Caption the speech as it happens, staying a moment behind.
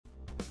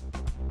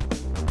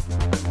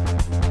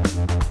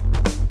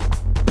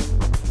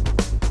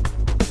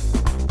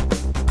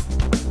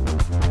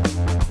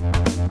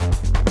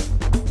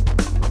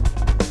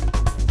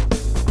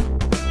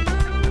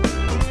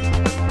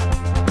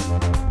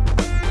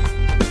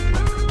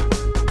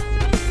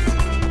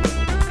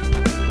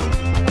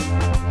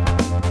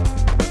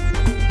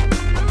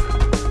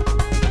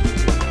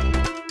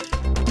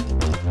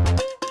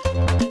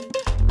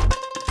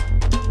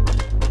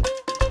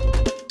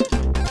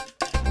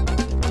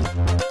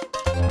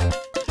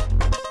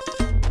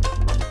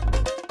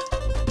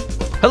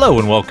Hello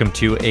and welcome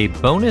to a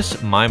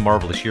bonus My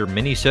Marvelous Year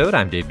mini-sode.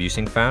 I'm Dave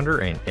Busing, founder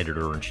and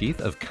editor-in-chief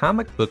of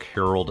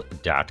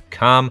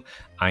comicbookherald.com.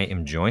 I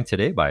am joined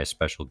today by a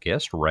special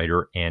guest,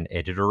 writer and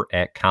editor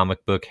at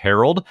Comic Book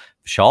Herald,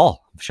 Vishal.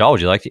 Vishal, would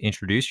you like to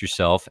introduce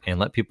yourself and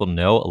let people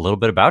know a little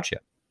bit about you?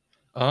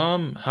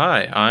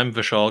 Hi, I'm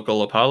Vishal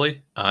Golapalli.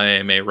 I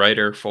am a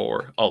writer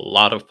for a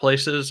lot of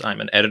places.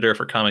 I'm an editor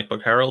for Comic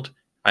Book Herald.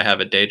 I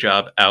have a day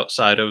job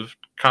outside of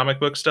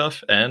comic book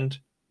stuff, and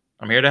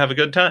I'm here to have a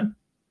good time.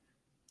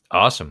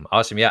 Awesome.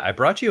 Yeah, I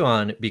brought you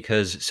on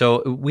because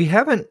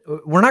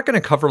we're not going to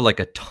cover like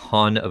a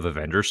ton of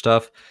Avenger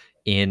stuff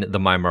in the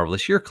My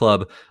Marvelous Year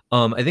Club.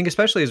 I think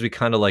especially as we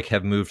kind of like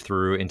have moved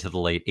through into the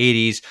late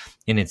 80s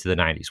and into the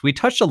 90s. We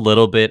touched a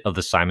little bit of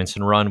the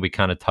Simonson run. We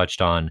kind of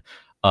touched on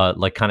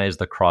like kind of as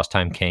the Cross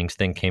Time Kings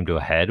thing came to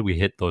a head, we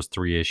hit those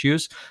 3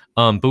 issues,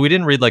 but we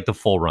didn't read like the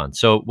full run.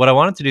 So what I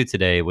wanted to do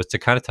today was to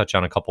kind of touch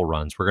on a couple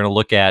runs. We're going to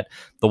look at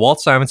the Walt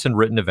Simonson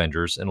written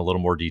Avengers in a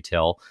little more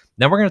detail.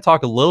 Then we're going to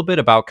talk a little bit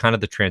about kind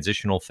of the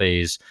transitional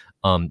phase,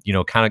 kind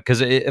of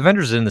because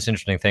Avengers is in this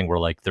interesting thing where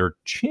like they're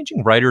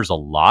changing writers a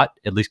lot,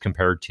 at least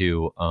compared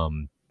to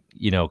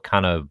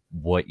kind of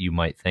what you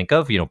might think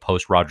of,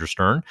 post Roger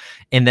Stern.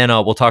 And then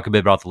we'll talk a bit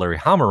about the Larry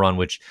Hama run,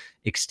 which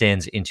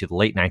extends into the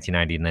late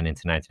 1990 and then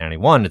into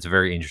 1991. It's a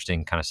very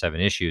interesting kind of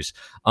 7 issues.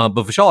 But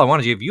Vishal, I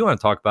wanted to, if you want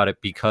to talk about it,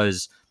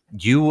 because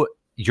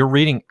you're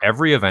reading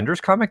every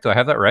Avengers comic. Do I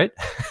have that right?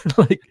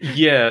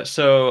 Yeah,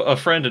 so a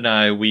friend and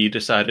I, we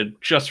decided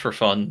just for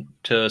fun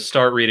to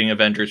start reading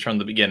Avengers from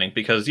the beginning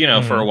because,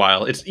 for a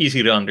while, it's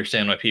easy to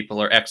understand why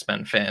people are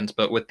X-Men fans.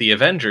 But with the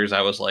Avengers,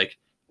 I was like,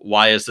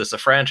 why is this a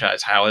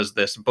franchise? How has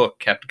this book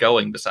kept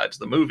going besides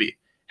the movie?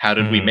 How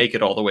did we make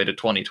it all the way to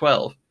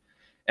 2012?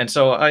 And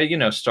so I,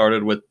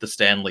 started with the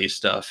Stan Lee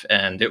stuff,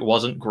 and it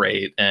wasn't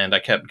great, and I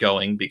kept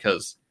going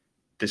because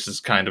this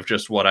is kind of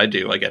just what I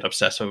do. I get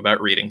obsessive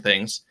about reading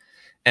things.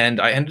 And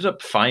I ended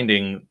up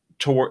finding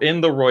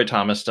in the Roy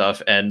Thomas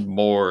stuff, and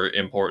more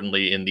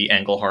importantly in the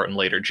Englehart and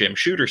later Jim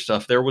Shooter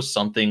stuff, there was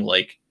something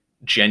like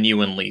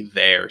genuinely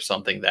there,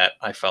 something that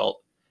I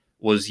felt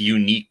was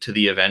unique to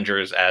the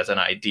Avengers as an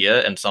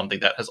idea and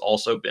something that has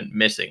also been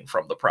missing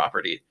from the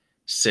property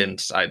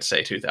since, I'd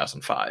say,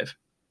 2005.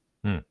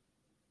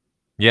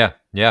 Yeah.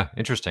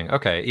 Interesting.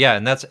 Okay. Yeah.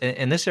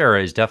 And this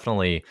era is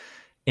definitely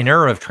an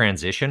era of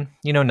transition,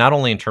 not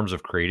only in terms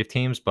of creative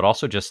teams, but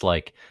also just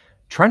like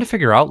trying to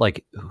figure out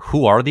like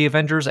who are the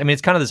Avengers. I mean,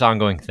 it's kind of this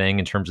ongoing thing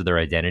in terms of their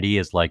identity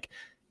is like,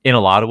 in a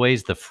lot of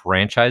ways, the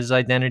franchise's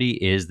identity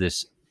is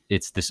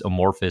it's this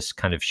amorphous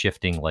kind of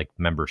shifting like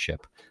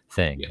membership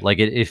thing. Yeah. Like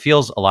it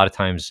feels a lot of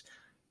times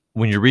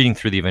when you're reading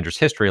through the Avengers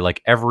history,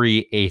 like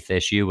every 8th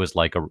issue was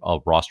like a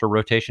roster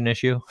rotation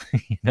issue.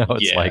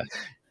 It's like,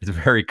 it's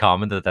very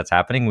common that that's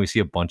happening. We see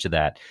a bunch of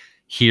that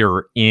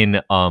here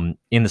in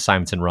the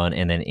Simonson run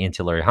and then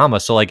into Larry Hama.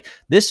 So like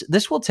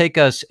this will take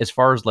us as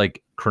far as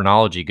like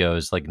chronology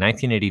goes, like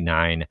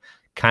 1989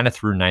 kind of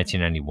through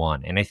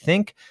 1991. And I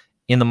think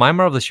in the My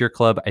Marvelous Year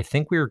Club, I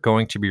think we are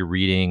going to be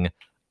reading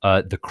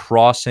the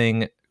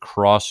Crossing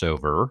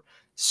crossover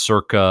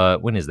circa,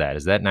 when is that?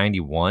 Is that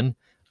 91?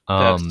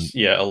 That's,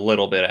 a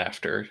little bit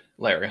after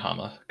Larry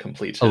Hama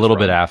completes his a little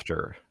run. bit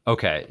after.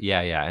 Okay.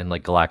 Yeah. And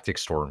like Galactic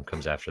Storm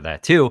comes after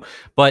that too.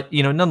 But,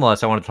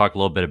 nonetheless, I want to talk a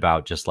little bit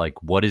about just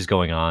like what is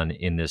going on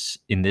in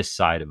this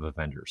side of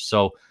Avengers.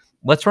 So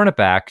let's run it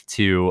back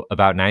to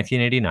about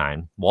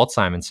 1989. Walt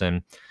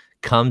Simonson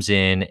comes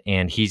in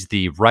and he's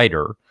the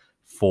writer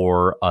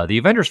for the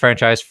Avengers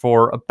franchise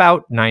for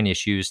about 9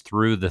 issues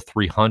through the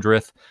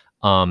 300th.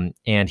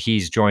 And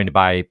he's joined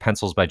by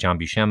pencils by John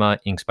Buscema,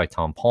 inks by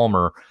Tom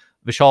Palmer.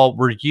 Vishal,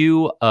 were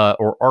you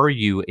or are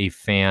you a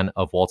fan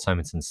of Walt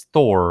Simonson's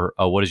Thor?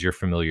 What is your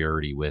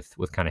familiarity with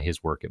kind of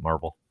his work at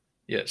Marvel?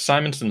 Yeah,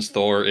 Simonson's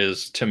Thor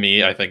is, to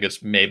me, I think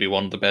it's maybe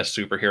one of the best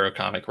superhero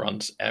comic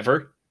runs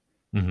ever.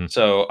 Mm-hmm.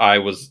 So I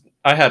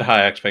had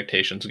high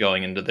expectations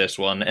going into this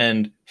one,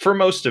 and for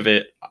most of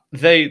it,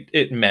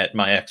 it met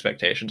my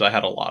expectations. I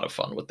had a lot of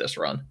fun with this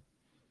run.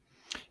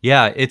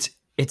 Yeah, it's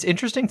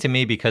interesting to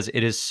me because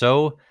it is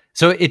so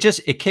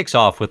it kicks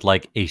off with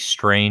like a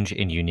strange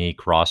and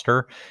unique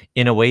roster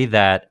in a way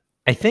that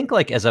I think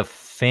like as a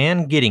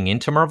fan getting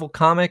into Marvel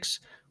Comics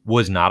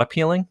was not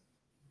appealing.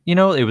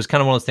 It was kind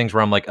of one of those things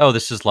where I'm like, oh,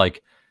 this is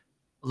like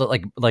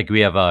we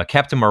have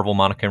Captain Marvel,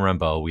 Monica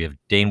Rambeau, we have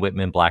Dane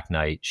Whitman, Black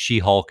Knight,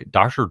 She-Hulk,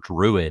 Dr.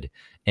 Druid,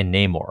 and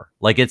Namor.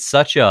 Like it's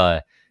such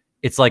a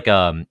it's like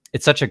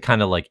it's such a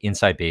kind of like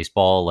inside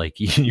baseball, like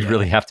you Yeah.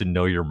 really have to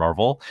know your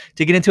Marvel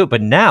to get into it.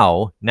 But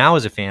now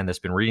as a fan that's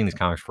been reading these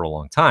comics for a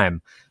long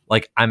time,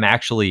 like I'm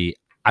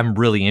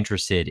really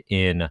interested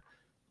in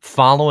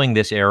following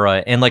this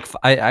era, and like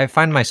I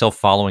find myself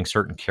following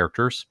certain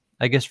characters,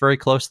 I guess, very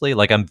closely.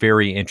 Like I'm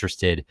very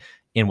interested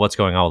in what's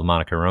going on with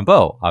Monica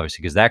Rambeau,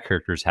 obviously, because that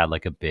character's had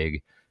like a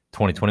big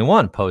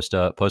 2021 post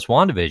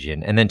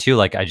WandaVision, and then too,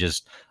 like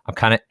I'm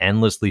kind of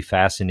endlessly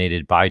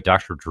fascinated by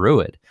Doctor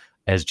Druid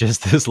as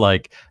just this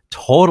like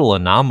total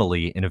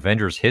anomaly in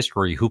Avengers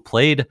history who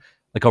played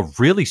like a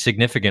really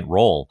significant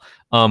role.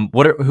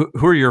 Who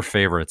are your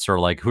favorites, or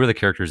like who are the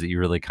characters that you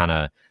really kind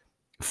of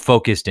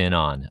focused in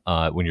on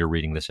when you're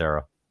reading this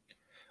era?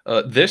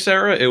 This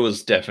era, it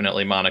was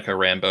definitely Monica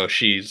Rambeau.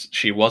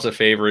 She was a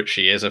favorite.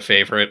 She is a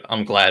favorite.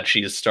 I'm glad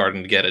she's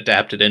starting to get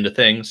adapted into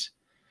things.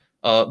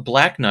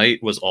 Black Knight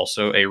was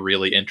also a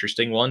really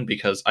interesting one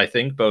because I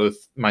think both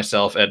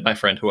myself and my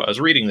friend who I was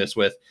reading this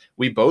with,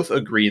 we both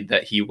agreed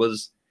that he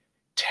was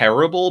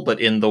terrible,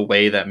 but in the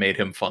way that made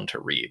him fun to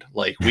read.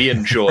 Like we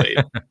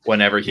enjoyed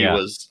whenever he Yeah.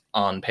 was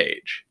on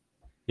page.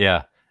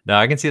 Yeah. No,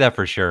 I can see that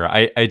for sure.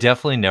 I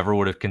definitely never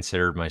would have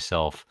considered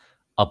myself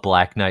a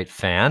Black Knight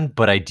fan,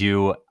 but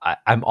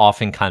I'm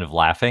often kind of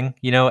laughing,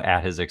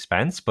 at his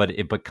expense,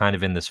 but kind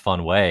of in this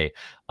fun way.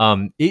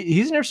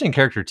 He's an interesting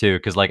character too,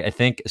 because like I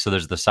think so.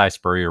 There's the Cy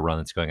Spurrier run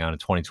that's going on in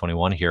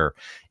 2021 here,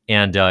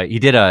 and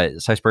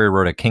Cy Spurrier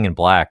wrote a King in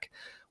Black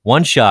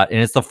one shot,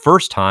 and it's the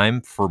first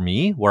time for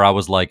me where I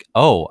was like,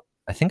 oh,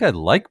 I think I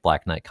like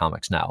Black Knight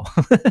comics now.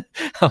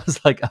 I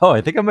was like, oh,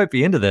 I think I might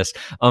be into this.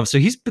 So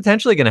he's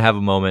potentially going to have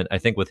a moment, I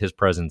think, with his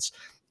presence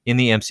in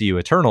the MCU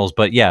Eternals.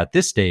 But yeah, at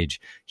this stage,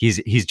 he's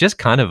just he's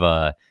kind of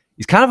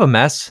a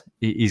mess.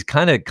 He's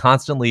kind of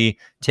constantly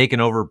taken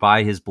over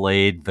by his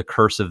blade, the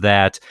curse of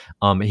that.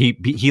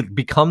 He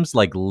becomes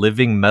like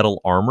living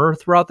metal armor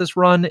throughout this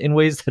run in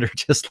ways that are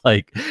just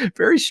like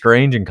very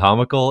strange and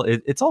comical.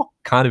 It's all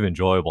kind of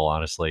enjoyable,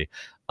 honestly.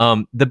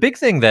 The big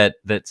thing that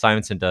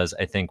Simonson does,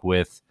 I think,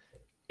 with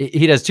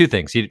he does two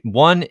things. He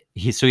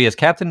has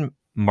Captain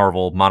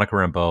Marvel, Monica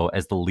Rambeau,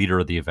 as the leader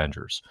of the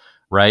Avengers,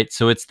 right?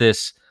 So it's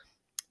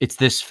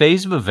this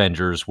phase of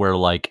Avengers where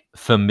like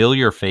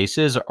familiar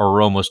faces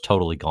are almost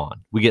totally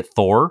gone. We get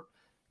Thor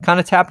kind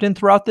of tapped in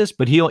throughout this,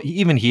 but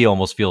he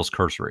almost feels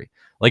cursory.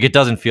 Like it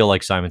doesn't feel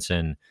like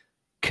Simonson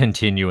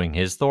continuing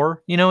his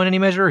Thor, in any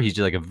measure. He's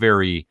just like a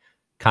very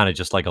kind of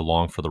just like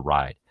along for the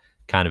ride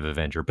kind of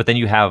Avenger. But then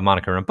you have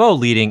Monica Rambeau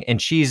leading,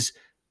 and she's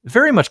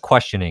very much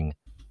questioning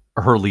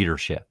her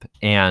leadership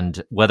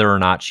and whether or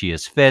not she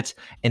is fit.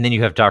 And then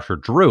you have Dr.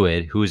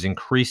 Druid, who is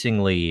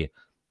increasingly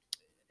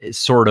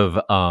sort of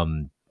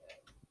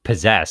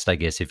possessed, I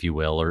guess, if you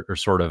will, or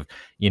sort of,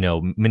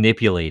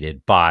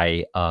 manipulated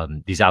by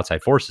these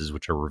outside forces,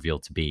 which are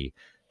revealed to be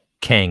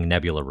Kang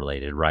Nebula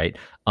related, right?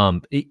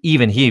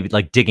 Even he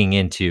like digging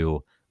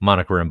into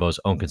Monica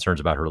Rambeau's own concerns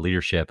about her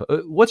leadership.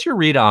 What's your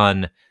read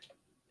on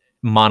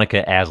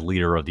Monica as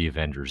leader of the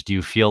Avengers? Do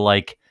you feel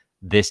like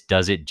this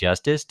does it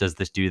justice? Does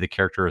this do the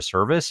character a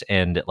service?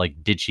 And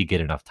like, did she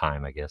get enough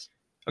time, I guess?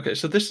 Okay,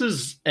 so this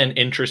is an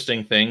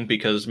interesting thing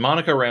because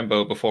Monica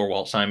Rambeau before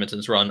Walt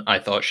Simonson's run, I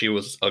thought she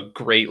was a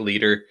great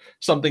leader.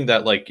 Something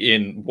that like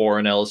in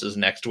Warren Ellis's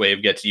Next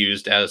Wave gets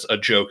used as a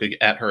joke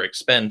at her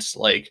expense.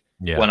 Like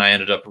Yeah. when I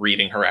ended up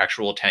reading her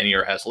actual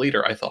tenure as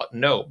leader, I thought,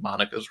 no,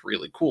 Monica's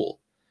really cool.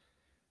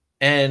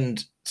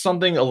 And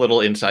something a little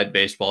inside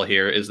baseball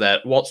here is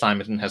that Walt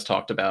Simonson has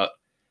talked about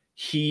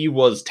he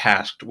was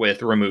tasked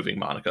with removing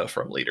Monica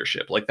from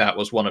leadership. Like that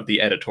was one of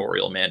the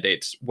editorial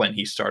mandates when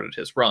he started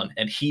his run,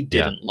 and he Yeah.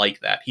 didn't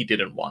like that. He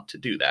didn't want to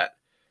do that.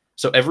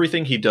 So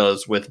everything he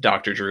does with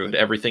Dr. Druid,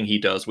 everything he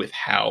does with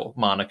how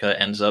Monica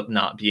ends up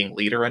not being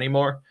leader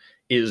anymore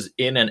is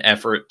in an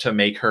effort to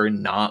make her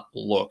not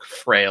look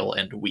frail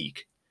and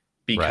weak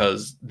Right.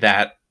 because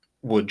that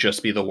would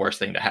just be the worst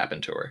thing to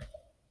happen to her.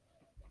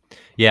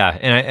 Yeah.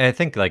 And I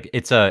think like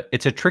it's a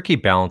tricky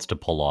balance to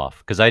pull off,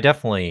 because I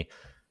definitely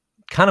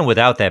kind of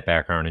without that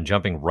background and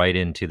jumping right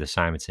into the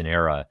Simonson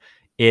era,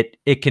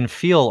 it can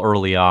feel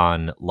early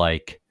on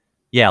like,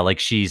 yeah, like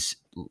she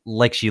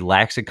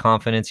lacks a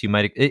confidence.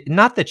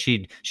 Not that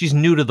she's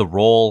new to the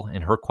role,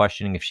 and her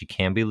questioning if she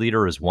can be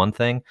leader is one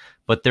thing,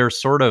 but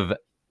there's sort of,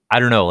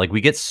 I don't know, like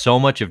we get so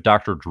much of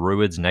Dr.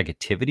 Druid's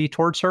negativity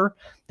towards her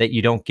that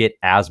you don't get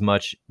as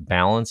much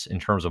balance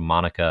in terms of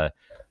Monica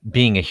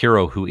being a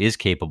hero who is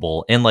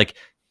capable and like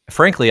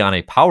frankly on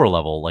a power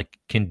level like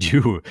can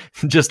do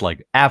just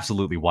like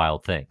absolutely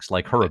wild things.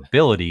 Like her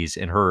abilities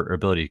and her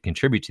ability to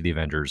contribute to the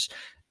Avengers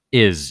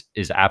is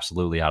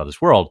absolutely out of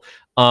this world.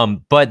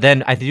 But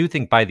then I do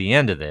think by the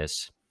end of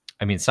this,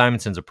 I mean,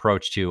 Simonson's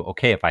approach to,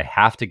 okay, if I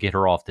have to get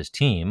her off this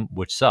team,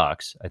 which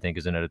sucks, I think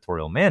is an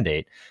editorial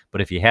mandate,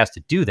 but if he has to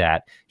do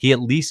that, he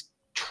at least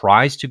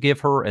tries to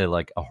give her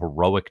a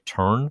heroic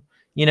turn,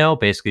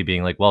 basically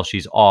being like, well,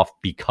 she's off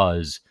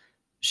because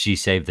she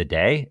saved the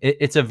day.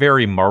 It's a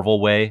very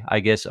Marvel way, I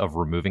guess, of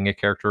removing a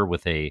character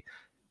with a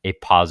a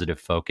positive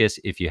focus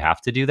if you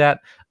have to do that.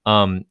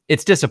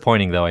 It's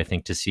disappointing though, I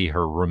think, to see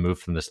her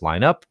removed from this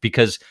lineup,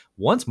 because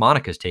once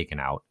Monica's taken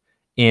out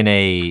in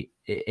a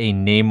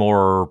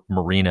Namor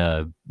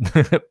Marina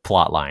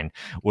plot line,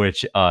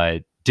 which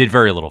did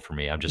very little for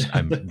me.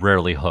 I'm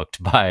rarely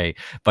hooked by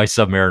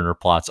Submariner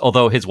plots.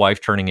 Although his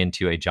wife turning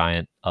into a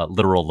giant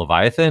literal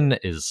Leviathan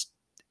is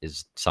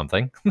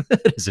something.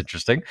 It is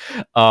interesting.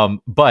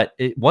 But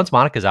once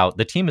Monica's out,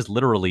 the team is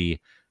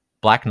literally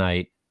Black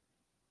Knight,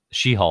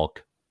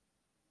 She-Hulk,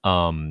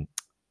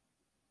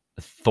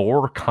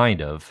 Thor,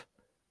 kind of,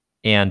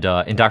 and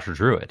Dr.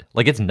 Druid.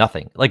 Like, it's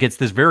nothing. Like, it's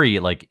this very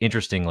like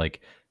interesting,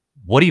 like,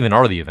 what even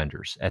are the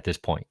Avengers at this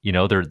point? You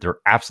know, they're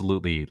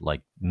absolutely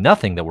like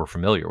nothing that we're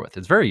familiar with.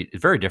 It's very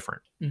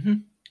different. Mm-hmm.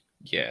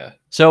 Yeah.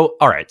 So,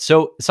 all right.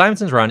 So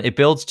Simonson's run, it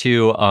builds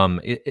to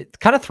it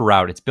kind of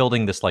throughout, it's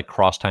building this like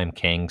Cross-Time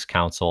Kings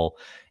Council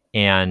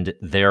and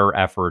their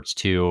efforts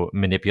to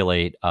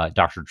manipulate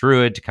Dr.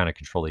 Druid to kind of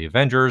control the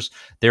Avengers.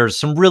 There's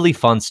some really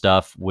fun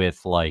stuff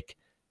with like,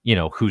 you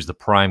know, who's the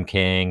Prime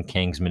King,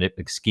 Kings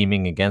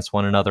scheming against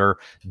one another.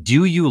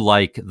 Do you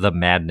like the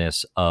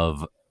madness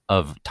of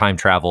time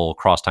travel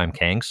Cross-Time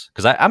Kings?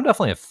 Because I'm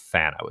definitely a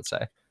fan, I would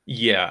say.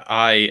 Yeah,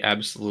 I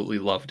absolutely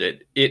loved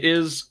it. It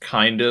is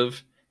kind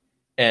of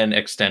an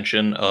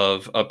extension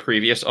of a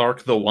previous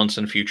arc, the Once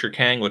and Future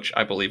Kang, which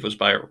I believe was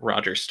by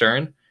Roger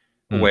Stern,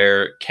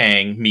 where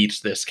Kang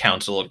meets this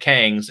council of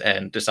Kangs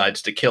and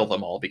decides to kill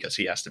them all because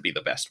he has to be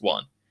the best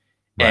one.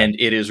 Right. And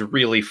it is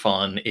really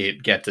fun.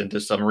 It gets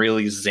into some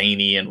really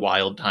zany and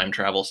wild time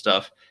travel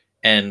stuff.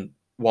 And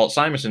Walt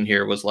Simonson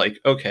here was like,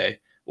 okay,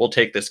 we'll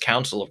take this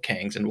council of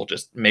Kangs and we'll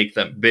just make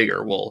them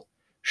bigger. We'll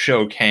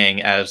show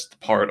Kang as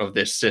part of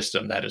this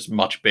system that is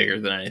much bigger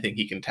than anything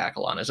he can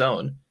tackle on his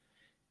own.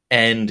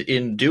 And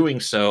in doing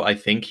so, I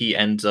think he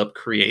ends up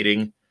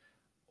creating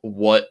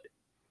what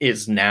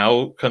is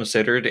now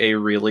considered a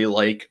really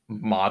like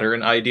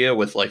modern idea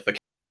with like the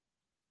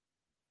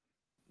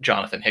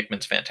Jonathan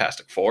Hickman's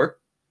Fantastic Four.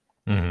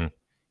 Mm-hmm.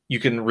 You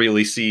can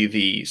really see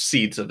the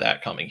seeds of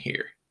that coming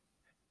here.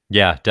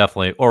 Yeah,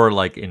 definitely. Or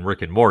like in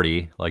Rick and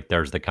Morty, like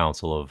there's the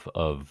council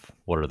of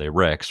what are they,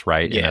 Ricks,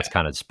 right? Yeah. And that's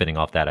kind of spinning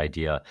off that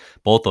idea,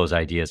 both those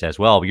ideas as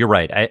well. But you're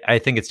right. I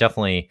think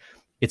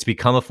it's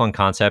become a fun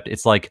concept.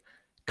 It's like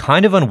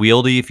kind of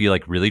unwieldy if you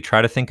like really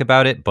try to think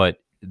about it, but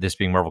this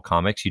being Marvel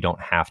Comics, you don't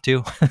have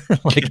to.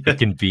 Like it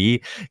can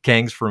be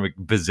Kangs from a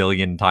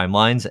bazillion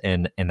timelines,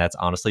 and that's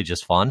honestly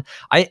just fun.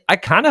 I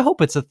kind of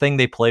hope it's a thing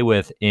they play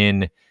with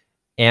in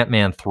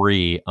Ant-Man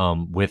 3,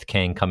 with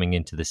Kang coming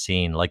into the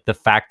scene. Like the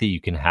fact that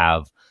you can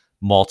have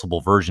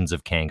multiple versions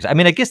of Kangs. I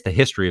mean, I guess the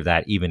history of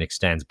that even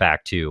extends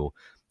back to,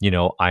 you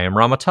know, I am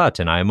Ramatut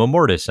and I am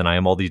Immortus and I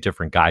am all these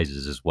different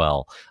guises as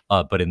well.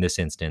 But in this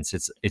instance,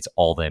 it's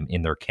all them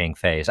in their Kang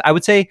phase. I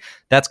would say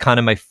that's kind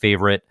of my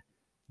favorite.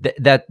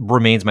 That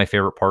remains my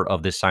favorite part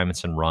of this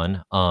Simonson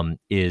run.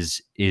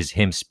 Is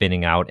him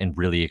spinning out and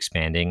really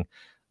expanding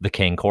the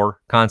Kang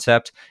Corps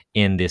concept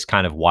in this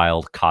kind of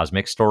wild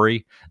cosmic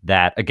story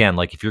that, again,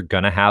 like if you're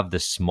going to have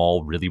this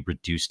small, really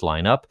reduced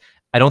lineup,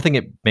 I don't think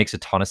it makes a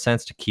ton of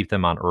sense to keep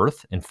them on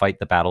Earth and fight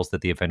the battles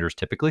that the Avengers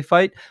typically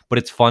fight, but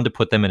it's fun to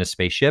put them in a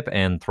spaceship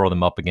and throw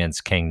them up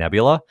against Kang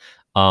Nebula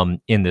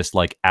in this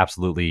like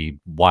absolutely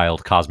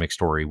wild cosmic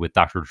story with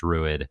Dr.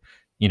 Druid,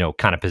 you know,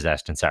 kind of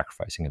possessed and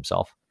sacrificing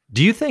himself.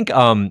 Do you think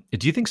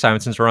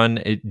Simonson's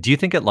run, do you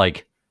think it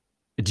like,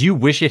 do you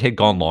wish it had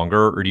gone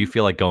longer, or do you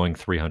feel like going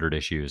 300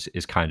 issues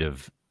is kind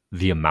of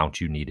the amount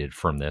you needed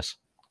from this?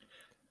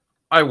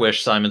 I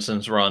wish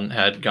Simonson's run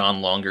had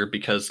gone longer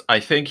because I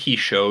think he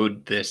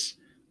showed this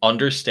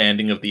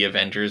understanding of the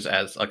Avengers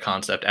as a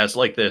concept, as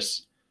like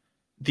this.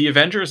 The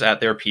Avengers at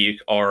their peak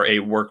are a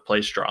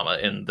workplace drama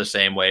in the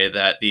same way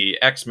that the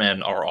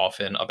X-Men are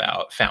often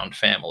about found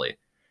family,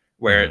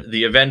 where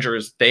the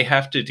Avengers, they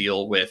have to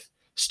deal with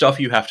stuff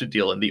you have to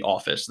deal in the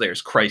office.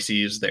 There's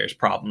crises, there's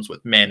problems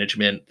with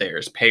management,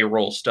 there's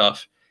payroll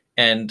stuff.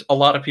 And a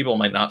lot of people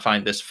might not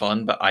find this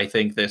fun, but I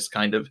think this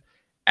kind of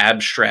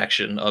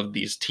abstraction of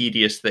these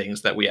tedious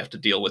things that we have to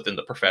deal with in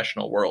the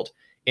professional world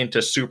into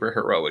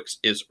superheroics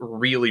is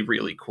really,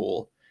 really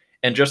cool.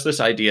 And just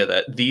this idea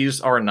that these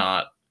are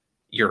not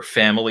your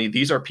family,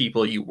 these are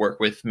people you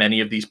work with.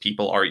 Many of these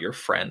people are your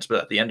friends,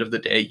 but at the end of the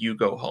day, you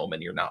go home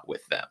and you're not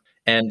with them.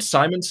 And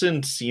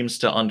Simonson seems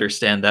to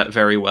understand that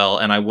very well,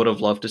 and I would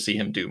have loved to see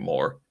him do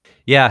more.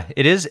 Yeah,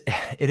 it is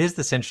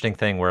this interesting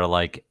thing where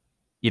like,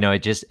 you know, it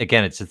just,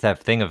 again, it's just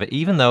that thing of,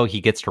 even though he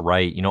gets to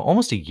write, you know,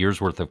 almost a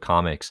year's worth of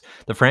comics,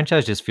 the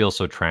franchise just feels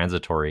so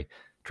transitory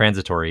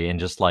and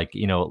just like,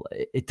 you know,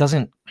 it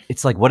doesn't,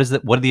 it's like, what do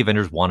the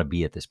Avengers want to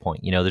be at this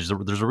point? You know, there's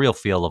a real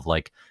feel of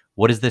like,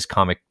 what is this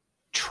comic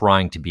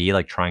trying to be,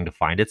 like trying to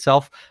find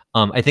itself?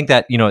 I think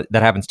that, you know,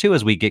 that happens too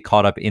as we get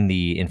caught up in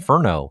the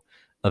Inferno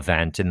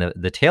event and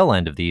the tail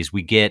end of these.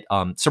 We get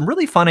some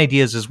really fun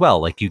ideas as well.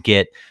 Like you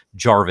get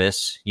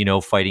Jarvis, you know,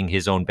 fighting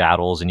his own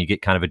battles, and you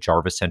get kind of a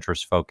Jarvis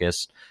centrist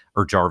focus,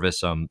 or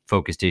Jarvis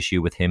focused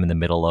issue with him in the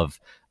middle of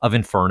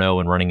Inferno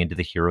and running into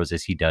the heroes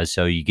as he does.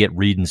 So you get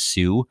Reed and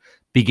Sue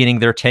beginning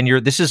their tenure.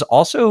 This is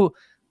also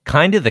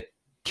kind of the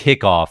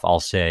kickoff, I'll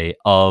say,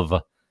 of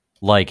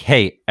like,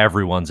 hey,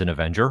 everyone's an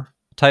Avenger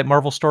type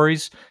Marvel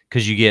stories,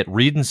 because you get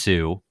Reed and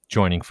Sue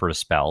joining for a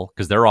spell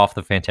because they're off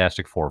the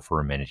Fantastic Four for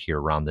a minute here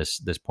around this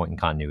point in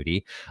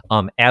continuity.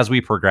 As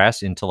we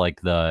progress into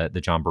like the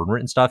John Byrne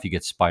written stuff, you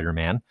get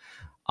Spider-Man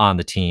on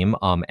the team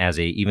as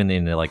a even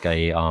in like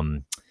a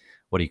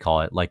what do you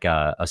call it, like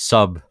a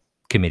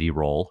subcommittee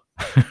role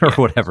or Yeah.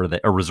 whatever,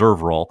 a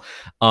reserve role.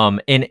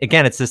 And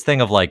again, it's this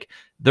thing of like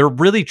they're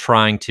really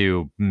trying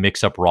to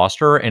mix up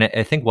roster. And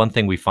I think one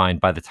thing we find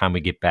by the time we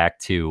get back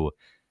to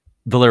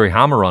the Larry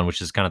Hama run, which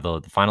is kind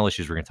of the final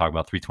issues we're going to talk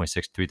about,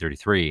 326,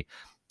 333,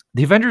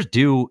 the Avengers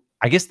do,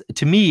 I guess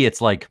to me, it's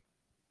like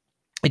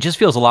it just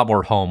feels a lot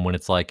more home when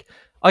it's like,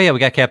 oh yeah, we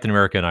got Captain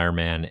America and Iron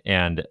Man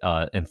and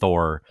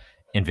Thor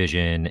and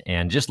Vision,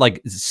 and just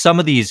like some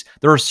of these,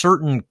 there are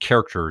certain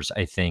characters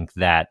I think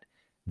that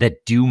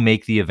do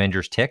make the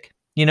Avengers tick.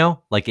 You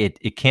know, like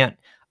it can't.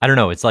 I don't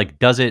know. It's like,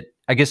 does it?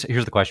 I guess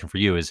here's the question for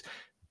you: is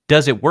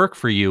does it work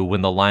for you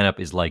when the lineup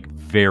is like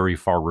very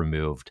far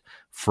removed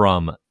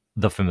from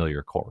the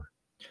familiar core?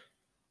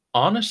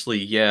 Honestly,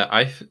 yeah,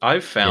 I've Yeah,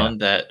 found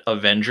that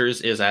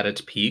Avengers is at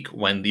its peak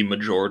when the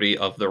majority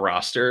of the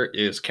roster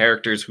is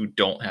characters who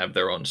don't have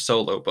their own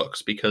solo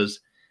books,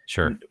 because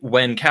sure.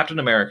 when Captain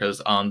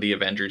America's on the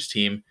Avengers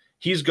team,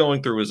 he's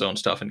going through his own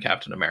stuff in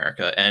Captain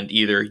America, and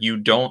either you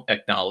don't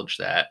acknowledge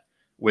that,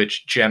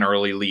 which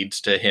generally leads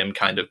to him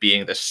kind of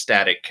being this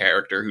static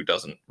character who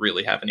doesn't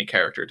really have any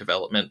character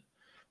development,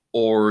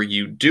 or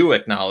you do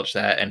acknowledge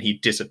that and he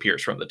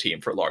disappears from the team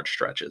for large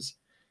stretches.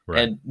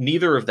 Right. And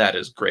neither of that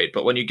is great.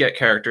 But when you get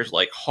characters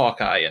like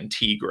Hawkeye and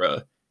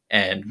Tigra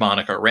and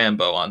Monica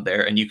Rambeau on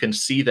there, and you can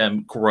see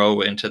them grow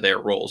into their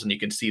roles and you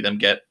can see them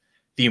get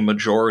the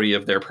majority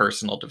of their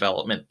personal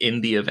development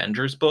in the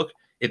Avengers book,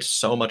 it's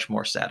so much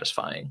more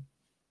satisfying.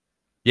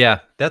 Yeah,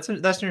 that's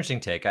an interesting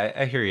take.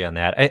 I hear you on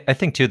that. I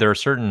think too there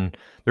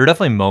are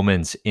definitely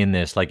moments in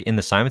this, like in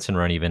the Simonson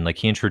run, even like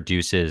he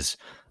introduces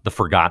the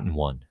Forgotten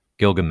One,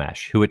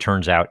 Gilgamesh, who it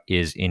turns out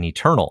is an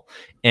Eternal.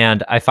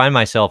 And I find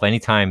myself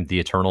anytime the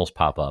Eternals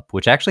pop up,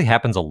 which actually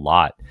happens a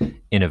lot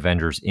in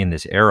Avengers in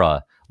this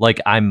era,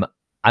 like I'm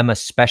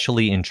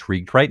especially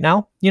intrigued right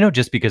now, you know,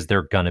 just because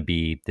they're gonna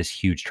be this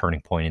huge turning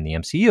point in the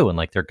MCU and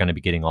like they're gonna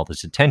be getting all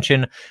this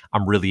attention.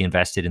 I'm really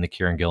invested in the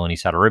Kieran Gillen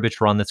Esad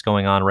Ribic run that's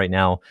going on right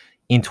now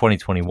in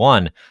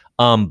 2021.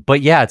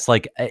 But yeah, it's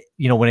like,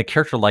 you know, when a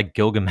character like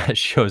Gilgamesh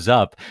shows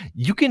up,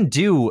 you can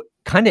do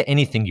kind of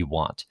anything you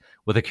want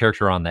with a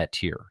character on that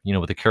tier, you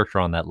know, with a character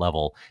on that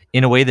level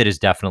in a way that is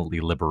definitely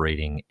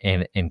liberating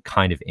and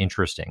kind of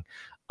interesting.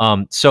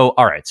 So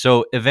all right,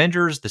 so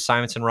Avengers, the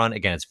Simonson run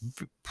again, it's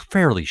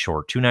fairly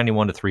short,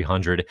 291 to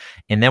 300,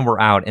 and then we're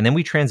out, and then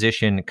we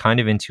transition kind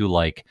of into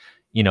like,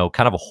 you know,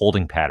 kind of a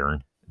holding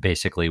pattern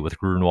basically with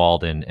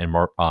Grunwald and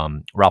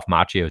Ralph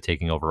Macchio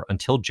taking over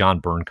until John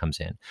Byrne comes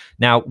in.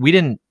 Now, we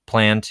didn't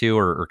plan to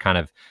or kind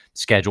of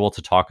schedule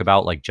to talk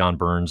about like John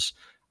Byrne's,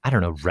 I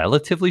don't know,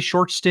 relatively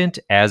short stint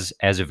as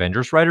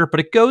Avengers writer, but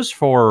it goes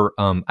for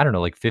I don't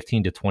know, like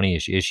 15 to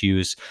 20-ish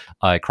issues.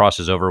 It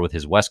crosses over with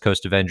his West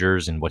Coast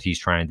Avengers and what he's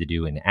trying to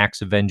do in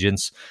Acts of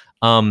Vengeance.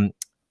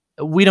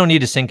 We don't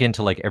need to sink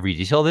into like every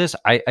detail of this.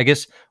 I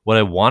guess what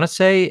I want to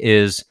say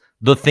is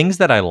the things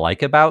that I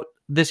like about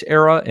this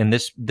era and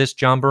this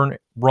John Byrne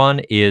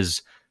run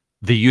is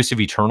the use of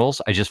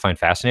Eternals. I just find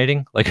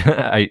fascinating. Like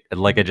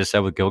I just said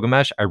with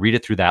Gilgamesh, I read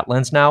it through that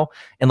lens now,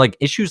 and like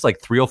issues like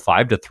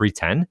 305 to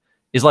 310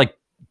 is like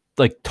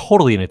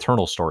totally an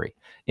Eternal story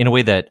in a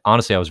way that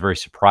honestly I was very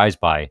surprised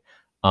by.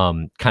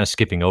 Kind of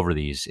skipping over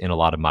these in a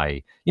lot of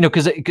my, you know,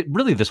 because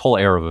really this whole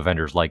era of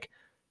Avengers, like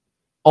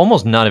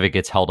almost none of it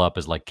gets held up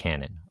as like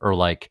canon or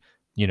like,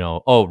 you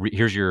know, oh,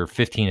 here's your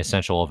 15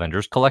 essential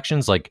Avengers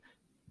collections. Like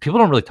people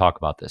don't really talk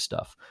about this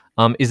stuff.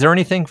 Is there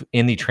anything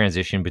in the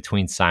transition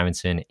between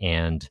Simonson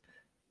and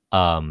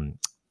um,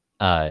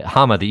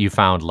 Hama that you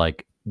found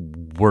like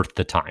worth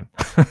the time,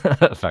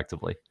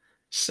 effectively?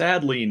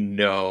 Sadly,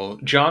 no.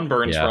 John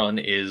Byrne's Yeah, run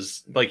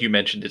is, like you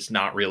mentioned, it's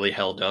not really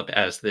held up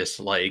as this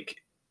like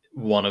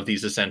one of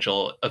these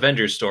essential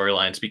Avengers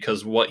storylines,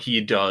 because what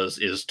he does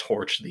is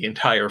torch the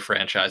entire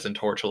franchise and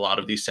torch a lot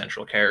of these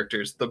central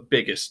characters. The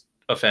biggest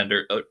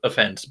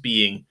offense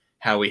being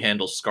how he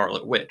handles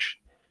Scarlet Witch.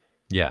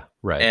 yeah,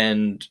 right.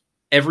 And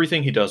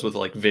everything he does with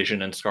like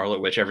Vision and Scarlet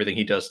Witch, everything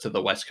he does to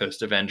the West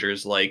Coast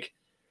Avengers, like,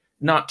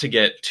 not to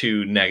get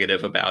too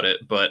negative about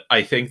it, but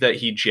I think that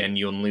he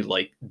genuinely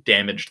like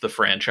damaged the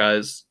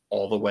franchise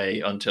all the way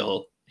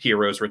until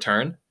Heroes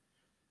Return,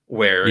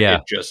 where Yeah,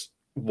 it just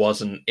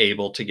wasn't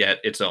able to get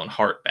its own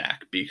heart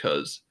back,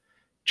 because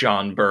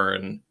John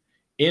Byrne,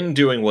 in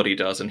doing what he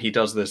does, and he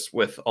does this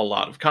with a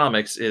lot of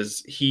comics,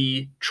 is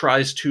he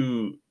tries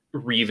to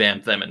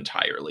revamp them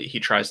entirely. He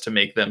tries to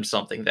make them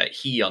something that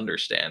he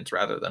understands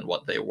rather than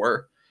what they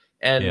were.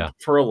 And yeah.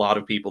 for a lot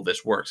of people,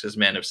 this works. His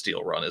Man of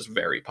Steel run is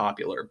very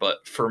popular.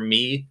 But for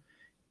me,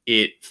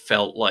 it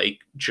felt like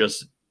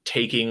just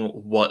taking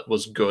what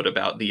was good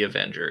about the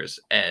Avengers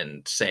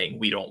and saying,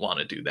 we don't want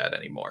to do that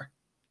anymore.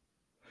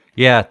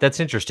 Yeah, that's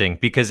interesting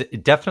because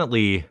it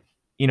definitely,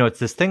 it's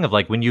this thing of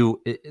like when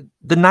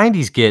the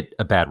 90s get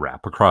a bad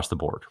rap across the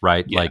board,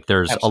 right? Yeah, Like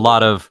there's a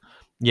lot absolutely. of,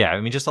 yeah,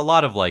 I mean, just a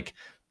lot of like,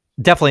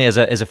 definitely as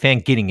a fan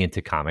getting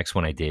into comics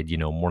when I did,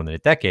 more than a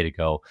decade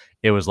ago,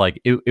 it was like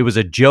it was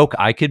a joke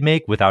I could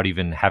make without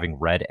even having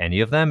read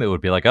any of them. It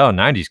would be like, oh,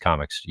 90s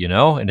comics,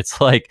 and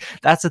it's like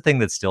that's the thing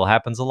that still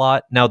happens a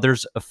lot. Now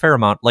there's a fair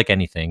amount, like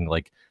anything,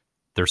 like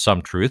there's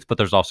some truth, but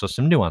there's also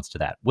some nuance to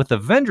that. With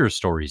Avengers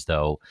stories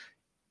though,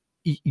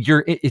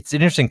 it's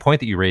an interesting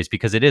point that you raised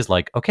because it is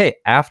like, okay,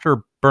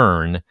 after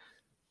Burn,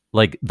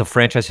 like the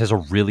franchise has a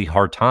really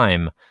hard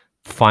time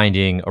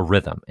finding a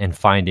rhythm and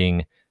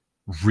finding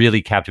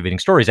really captivating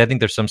stories. I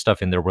think there's some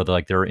stuff in there where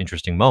there are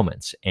interesting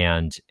moments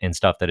and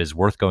stuff that is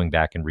worth going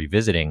back and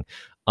revisiting.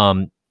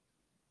 Um,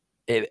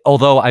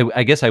 although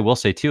I guess I will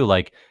say too,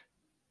 like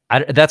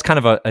that's kind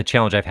of a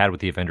challenge I've had with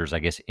the Avengers, I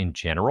guess in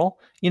general.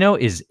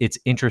 Is it's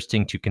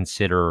interesting to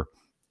consider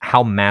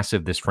how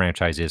massive this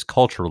franchise is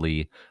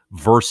culturally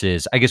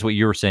versus, I guess, what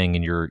you were saying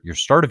in your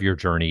start of your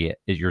journey.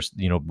 Is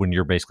when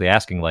you're basically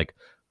asking like,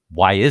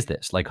 why is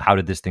this? Like, how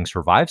did this thing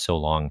survive so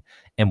long,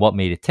 and what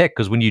made it tick?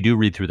 Because when you do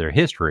read through their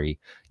history,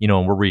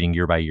 and we're reading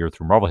year by year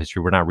through Marvel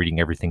history, we're not reading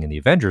everything in the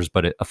Avengers,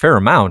 but a fair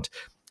amount.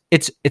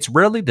 It's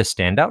rarely the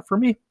standout for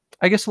me,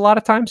 I guess, a lot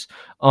of times.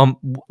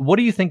 What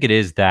do you think it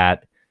is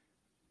that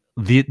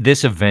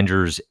this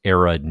Avengers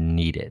era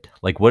needed?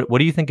 Like, what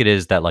do you think it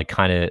is that like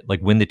kind of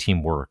like when the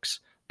team works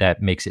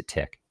that makes it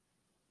tick?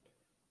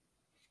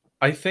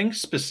 I think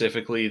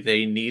specifically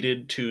they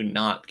needed to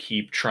not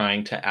keep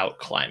trying to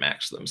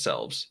outclimax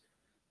themselves.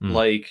 Mm,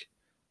 Like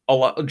a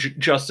lot,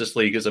 Justice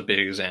League is a big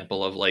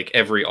example of like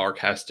every arc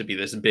has to be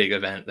this big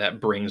event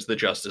that brings the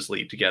Justice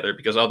League together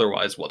because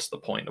otherwise, what's the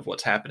point of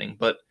what's happening?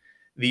 But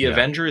the yeah,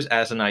 Avengers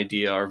as an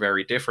idea are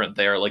very different.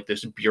 They are like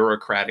this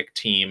bureaucratic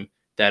team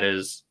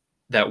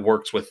that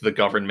works with the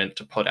government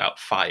to put out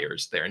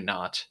fires. They're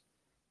not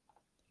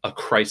a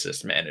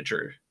crisis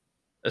manager,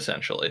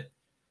 essentially.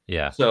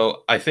 yeah,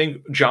 So I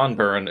think John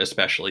Byrne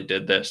especially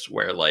did this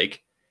where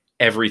like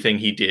everything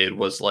he did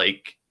was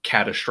like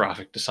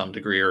catastrophic to some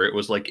degree, or it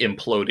was like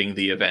imploding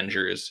the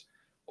Avengers,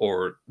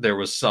 or there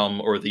was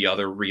some or the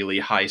other really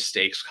high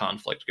stakes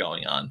conflict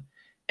going on.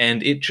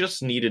 And it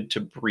just needed to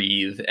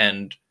breathe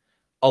and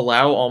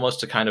allow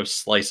almost a kind of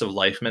slice of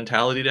life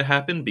mentality to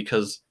happen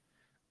because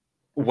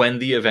when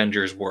the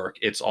Avengers work,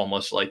 it's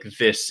almost like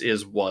this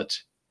is what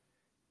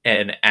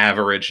an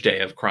average day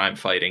of crime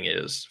fighting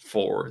is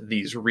for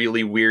these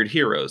really weird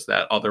heroes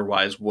that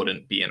otherwise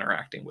wouldn't be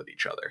interacting with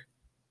each other.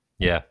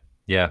 yeah,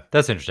 yeah.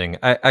 That's interesting.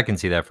 I can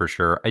see that for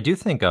sure. I do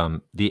think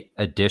the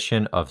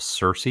addition of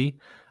Cersei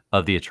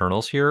of the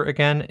Eternals here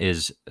again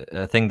is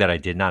a thing that I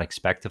did not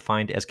expect to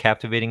find as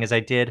captivating as I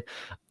did.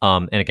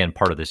 And again,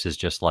 part of this is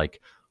just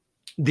like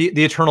the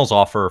Eternals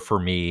offer for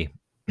me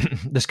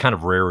this kind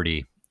of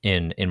rarity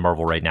in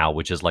Marvel right now,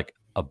 which is like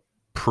a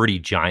pretty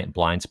giant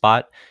blind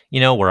spot,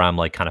 where I'm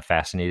like kind of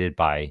fascinated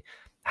by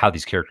how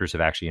these characters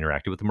have actually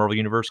interacted with the Marvel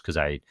universe. Because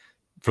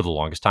for the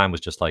longest time,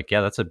 was just like, yeah,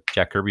 that's a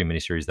Jack Kirby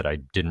miniseries that I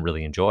didn't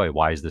really enjoy.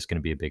 Why is this going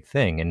to be a big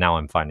thing? And now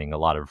I'm finding a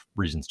lot of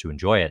reasons to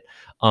enjoy it.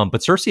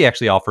 But Cersei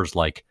actually offers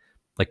like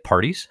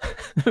parties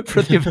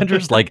for the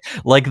Avengers, like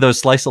those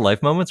slice of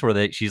life moments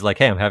where she's like,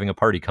 hey, I'm having a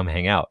party, come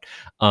hang out,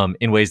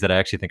 in ways that I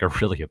actually think are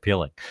really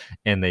appealing.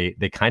 And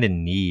they kind of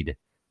need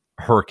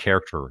her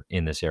character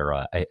in this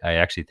era. I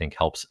actually think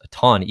helps a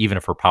ton, even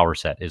if her power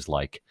set is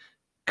like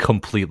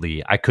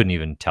completely, I couldn't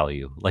even tell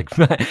you. Like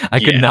I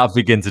could Yeah. not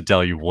begin to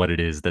tell you what it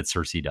is that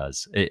Cersei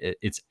does.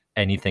 It's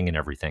anything and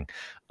everything.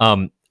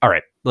 All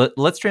right,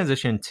 let's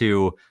transition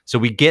to, so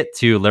we get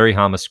to Larry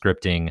Hama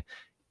scripting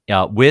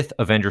with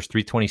Avengers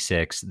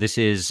 326. This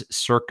is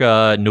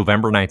circa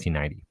November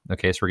 1990.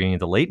 Okay, so we're getting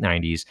into the late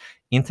 90s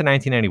into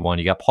 1991.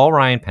 You got Paul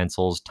Ryan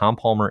pencils, Tom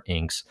Palmer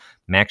inks,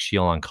 Max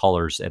Shield on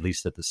colors, at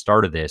least at the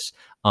start of this.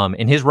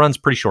 And his run's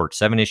pretty short,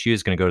 7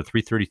 issues, going to go to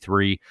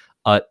 333.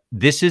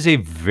 This is a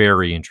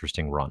very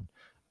interesting run.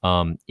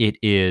 It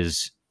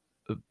is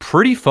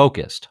pretty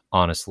focused,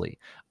 honestly.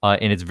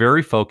 And it's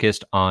very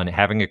focused on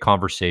having a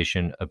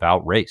conversation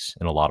about race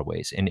in a lot of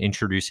ways and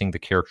introducing the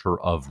character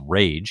of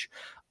Rage,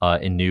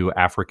 a new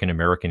African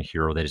American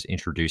hero that is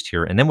introduced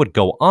here, and then would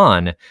go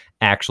on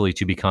actually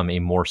to become a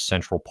more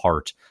central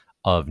part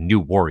of New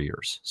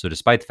Warriors. So,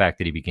 despite the fact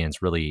that he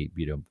begins really,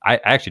 I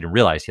actually didn't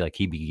realize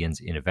he begins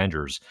in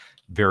Avengers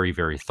very,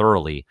 very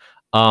thoroughly.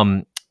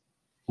 Um,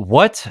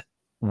 what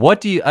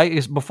what do you, I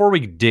guess, before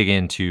we dig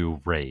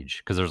into Rage,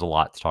 because there's a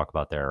lot to talk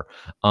about there,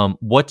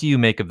 what do you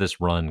make of this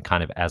run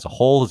kind of as a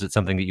whole? Is it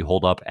something that you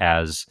hold up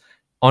as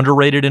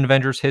underrated in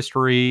Avengers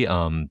history,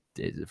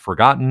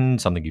 forgotten,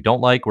 something you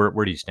don't like?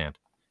 Where do you stand?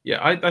 Yeah,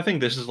 I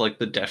think this is like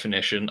the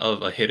definition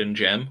of a hidden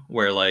gem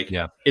where like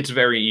Yeah, it's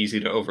very easy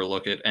to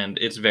overlook it and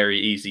it's very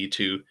easy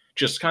to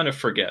just kind of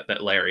forget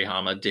that Larry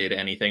Hama did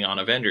anything on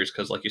Avengers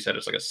because like you said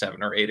it's like a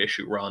 7 or 8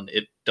 issue run.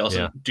 It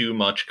yeah, doesn't do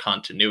much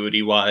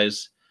continuity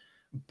wise,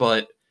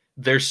 but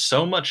there's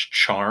so much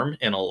charm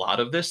in a lot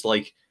of this.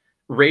 Like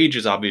Rage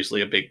is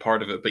obviously a big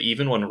part of it, but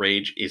even when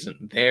Rage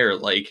isn't there,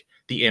 like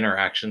the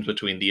interactions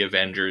between the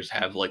Avengers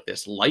have like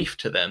this life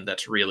to them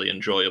that's really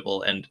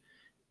enjoyable, and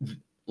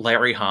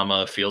Larry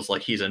Hama feels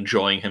like he's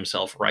enjoying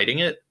himself writing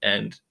it,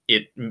 and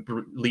it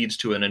leads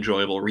to an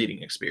enjoyable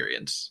reading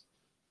experience.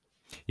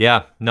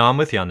 Yeah, no, I'm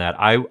with you on that.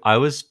 I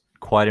was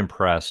quite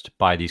impressed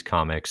by these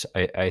comics.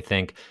 I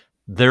think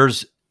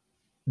there's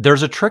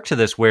there's a trick to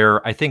this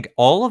where I think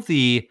all of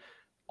the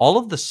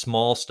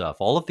small stuff,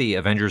 all of the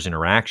Avengers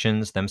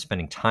interactions, them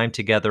spending time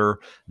together,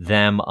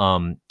 them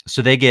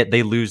so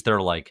they lose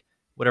their like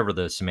whatever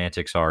the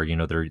semantics are, you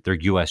know, their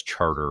US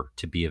charter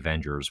to be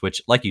Avengers,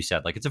 which like you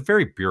said, like it's a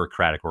very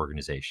bureaucratic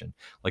organization.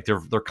 Like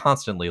they're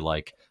constantly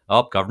like,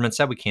 "Oh, government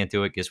said we can't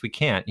do it, guess we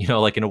can't." You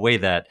know, like in a way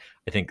that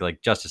I think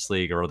like Justice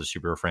League or other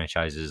superhero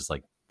franchises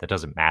like that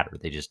doesn't matter.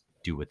 They just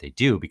do what they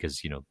do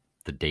because, you know,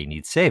 the day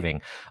needs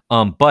saving.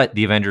 But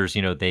the Avengers,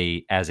 you know,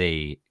 they as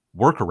a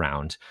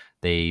workaround,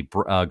 they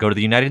go to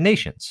the United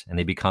Nations and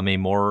they become a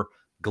more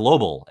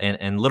global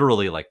and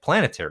literally like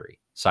planetary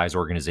size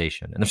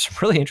organization. And there's some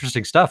really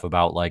interesting stuff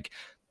about like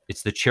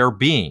it's the chair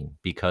being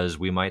because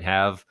we might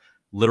have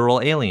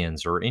literal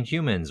aliens or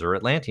inhumans or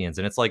Atlanteans,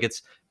 and it's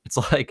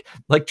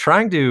like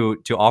trying to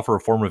offer a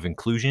form of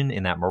inclusion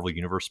in that Marvel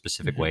Universe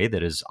specific Mhm. way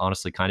that is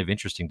honestly kind of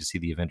interesting to see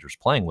the Avengers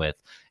playing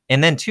with.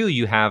 And then too,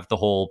 you have the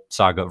whole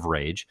saga of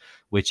Rage,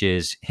 which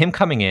is him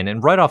coming in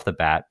and right off the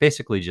bat,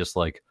 basically just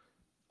like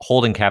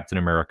holding Captain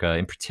America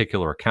in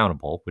particular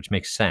accountable, which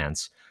makes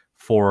sense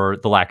for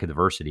the lack of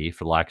diversity,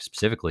 for the lack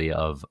specifically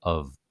of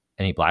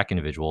any black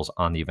individuals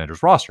on the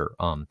Avengers roster.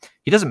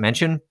 He doesn't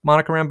mention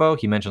Monica Rambeau.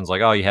 He mentions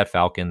like, oh, you had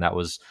Falcon. That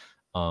was,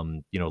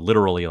 you know,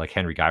 literally like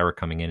Henry Gyrick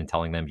coming in and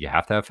telling them you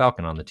have to have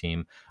Falcon on the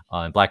team.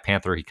 And Black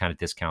Panther, he kind of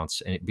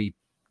discounts and it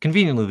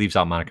conveniently leaves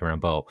out Monica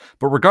Rambeau.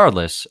 But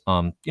regardless,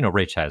 you know,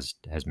 Rach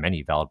has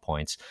many valid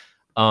points.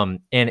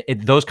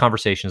 Those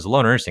conversations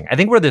alone are interesting. I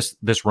think where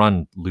this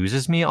run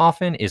loses me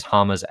often is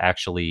Hama's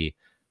actually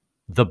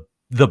the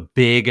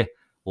big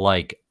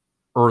like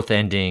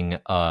earth-ending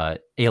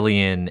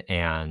alien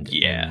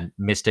Yeah. and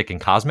mystic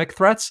and cosmic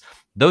threats.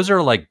 Those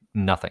are like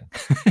nothing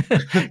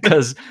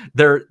because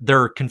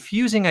they're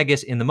confusing, I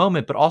guess, in the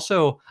moment, but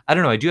also I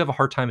don't know. I do have a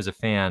hard time as a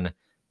fan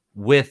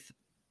with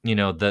you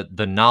know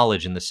the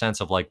knowledge in the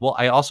sense of like, well,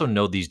 I also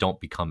know these don't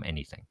become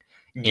anything,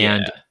 and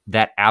Yeah.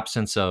 that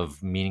absence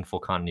of meaningful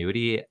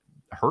continuity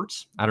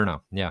hurts. I don't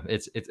know. Yeah,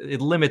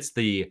 it limits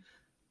the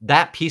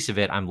that piece of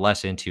it I'm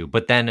less into.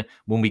 But then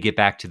when we get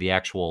back to the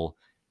actual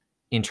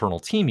internal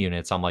team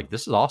units, I'm like,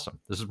 this is awesome.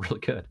 This is really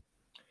good.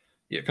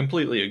 Yeah,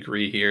 completely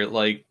agree here.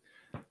 Like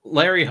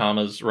Larry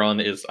Hama's run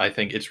is, I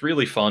think it's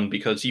really fun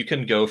because you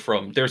can go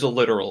from there's a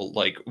literal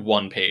like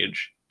one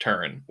page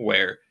turn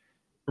where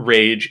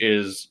Rage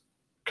is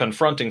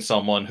confronting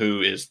someone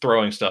who is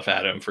throwing stuff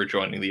at him for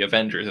joining the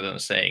Avengers and then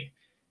saying,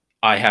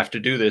 "I have to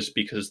do this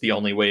because the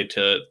only way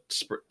to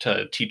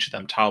teach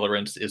them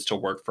tolerance is to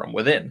work from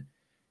within."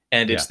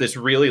 And it's Yeah. this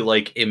really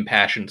like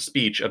impassioned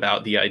speech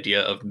about the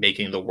idea of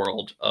making the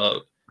world a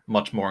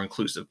much more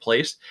inclusive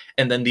place.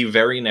 And then the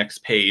very next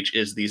page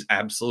is these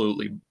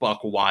absolutely buck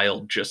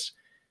wild, just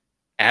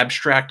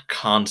abstract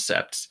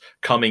concepts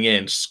coming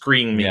in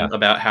screaming Yeah.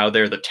 about how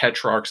they're the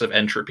tetrarchs of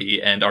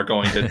entropy and are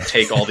going to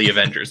take all the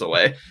Avengers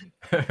away.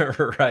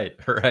 Right,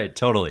 right,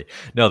 totally.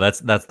 No, that's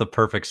the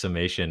perfect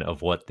summation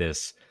of what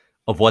this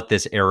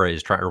era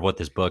is trying or what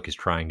this book is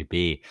trying to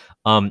be.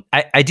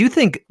 I do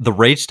think the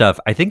rage stuff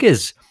I think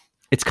is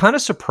it's kind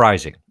of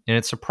surprising. And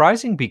it's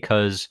surprising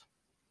because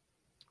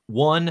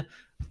one,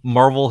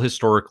 Marvel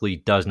historically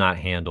does not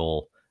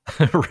handle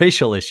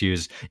racial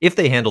issues. If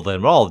they handle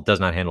them at all, it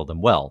does not handle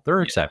them well. There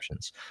are Yeah.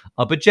 exceptions,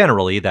 but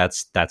generally,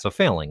 that's a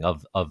failing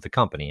of the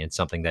company and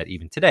something that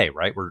even today,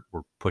 right, we're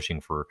pushing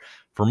for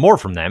more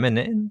from them,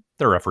 and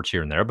there are efforts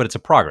here and there, but it's a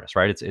progress,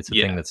 right? It's a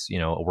thing Yeah. that's you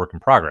know a work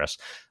in progress.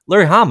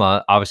 Larry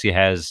Hama obviously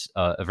has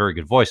a very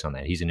good voice on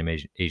that. He's an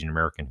Asian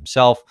American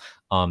himself.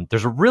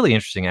 There's a really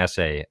interesting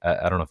essay.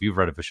 I don't know if you've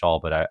read it,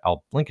 Vishal, but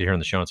I'll link it here in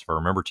the show notes if I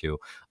remember to.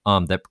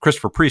 That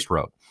Christopher Priest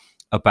wrote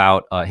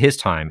about his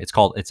time.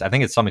 I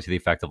think it's something to the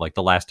effect of like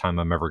the last time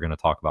I'm ever going to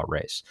talk about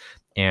race.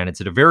 And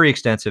it's a very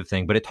extensive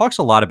thing, but it talks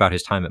a lot about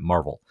his time at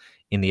Marvel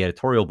in the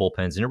editorial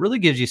bullpens. And it really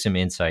gives you some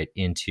insight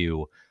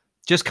into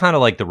just kind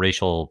of like the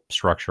racial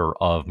structure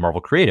of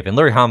Marvel Creative. And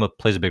Larry Hama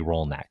plays a big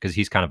role in that because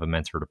he's kind of a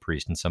mentor to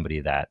Priest and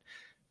somebody that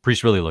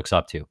Priest really looks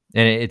up to.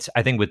 And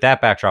I think with that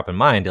backdrop in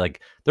mind,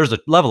 like there's a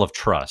level of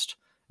trust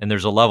and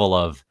there's a level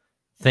of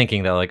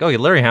thinking that like, oh, yeah,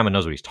 Larry Hama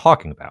knows what he's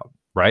talking about,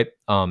 right?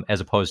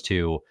 As opposed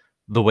to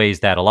the ways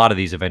that a lot of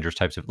these Avengers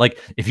types of like,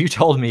 if you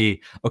told me,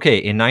 okay,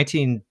 in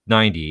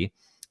 1990,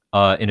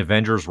 an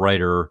Avengers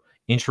writer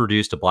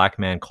introduced a black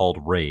man called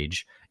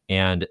Rage,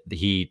 and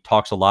he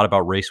talks a lot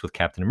about race with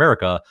Captain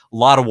America, a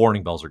lot of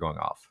warning bells are going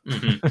off,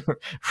 Hmm.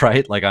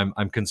 right? Like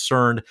I'm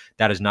concerned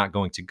that is not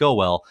going to go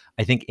well.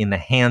 I think in the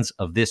hands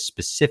of this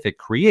specific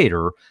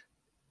creator,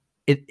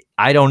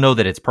 I don't know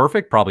that it's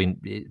perfect. Probably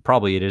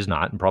it is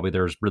not, and probably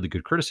there's really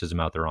good criticism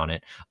out there on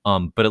it.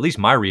 But at least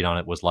my read on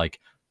it was like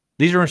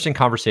these are interesting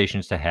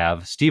conversations to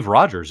have. Steve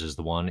Rogers is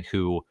the one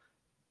who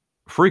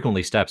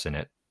frequently steps in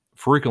it,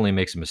 frequently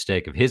makes a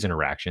mistake of his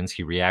interactions.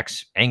 He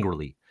reacts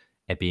angrily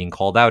at being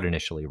called out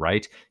initially,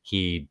 right?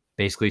 He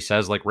basically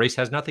says like race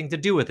has nothing to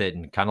do with it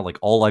and kind of like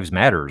all lives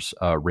matters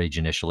rage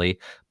initially.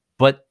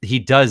 But he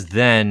does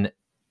then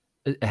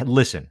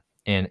listen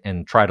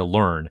and try to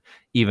learn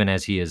even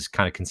as he is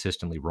kind of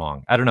consistently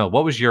wrong. I don't know.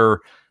 What was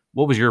your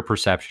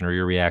perception or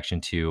your reaction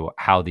to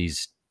how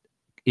these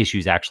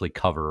issues actually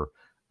cover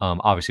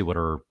obviously what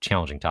are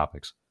challenging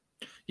topics?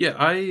 Yeah,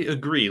 I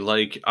agree.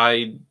 Like,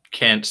 I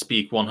can't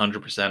speak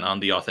 100% on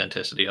the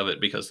authenticity of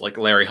it because, like,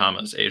 Larry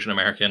Hama's Asian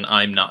American.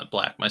 I'm not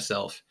black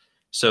myself.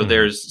 So Hmm.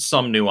 there's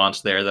some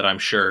nuance there that I'm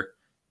sure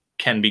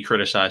can be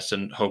criticized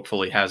and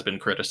hopefully has been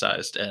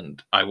criticized.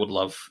 And I would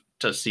love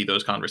to see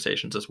those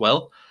conversations as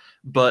well.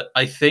 But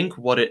I think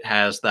what it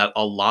has that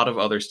a lot of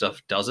other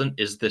stuff doesn't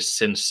is this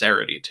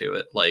sincerity to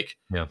it. Like,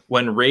 Yeah.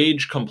 when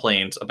Rage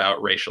complains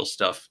about racial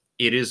stuff,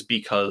 it is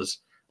because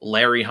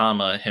Larry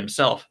Hama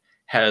himself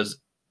has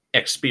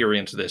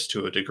experienced this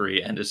to a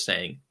degree and is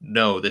saying,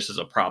 no, this is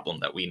a problem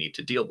that we need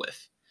to deal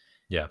with.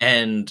 Yeah.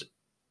 And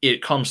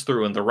it comes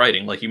through in the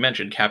writing. Like you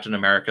mentioned, Captain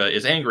America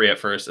is angry at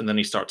first, and then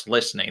he starts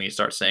listening. He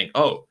starts saying,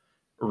 oh,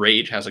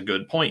 Rage has a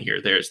good point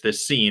here. There's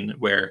this scene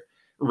where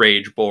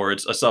Rage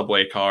boards a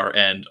subway car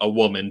and a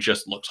woman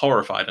just looks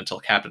horrified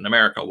until Captain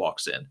America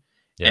walks in.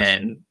 Yes.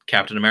 And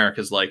Captain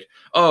America's like,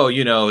 oh,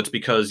 it's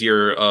because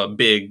you're a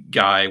big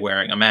guy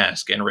wearing a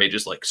mask. And Rage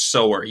is like,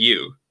 so are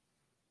you.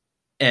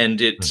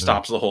 And it Hmm.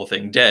 stops the whole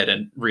thing dead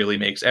and really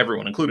makes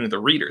everyone, including the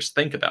readers,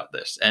 think about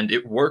this. And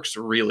it works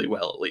really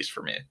well, at least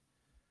for me.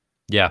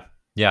 Yeah.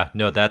 Yeah.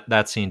 No,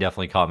 that scene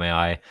definitely caught my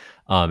eye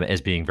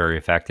as being very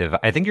effective.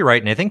 I think you're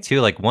right. And I think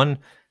too, like one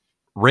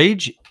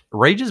Rage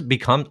Rage has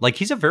become like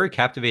he's a very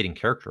captivating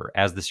character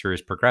as the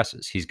series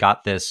progresses. He's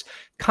got this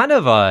kind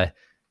of a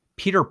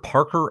Peter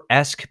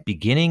Parker-esque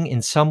beginning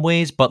in some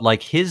ways, but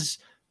like his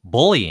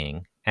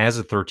bullying as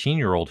a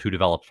 13-year-old who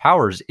develops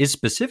powers is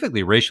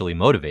specifically racially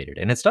motivated.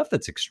 And it's stuff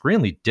that's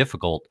extremely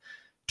difficult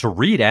to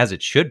read as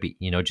it should be.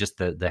 Just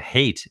the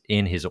hate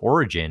in his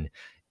origin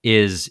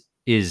is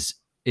it's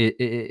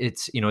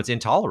it's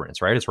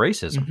intolerance, right? It's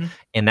racism. Hmm.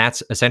 And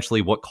that's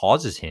essentially what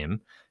causes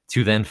him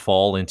to then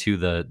fall into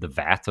the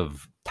vat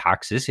of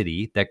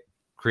toxicity that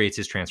creates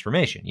his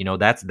transformation.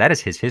 That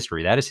is his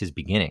history. That is his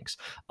beginnings.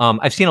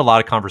 I've seen a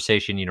lot of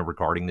conversation,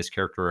 regarding this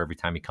character every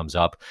time he comes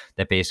up.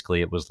 That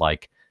basically it was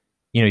like,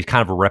 he's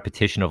kind of a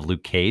repetition of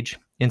Luke Cage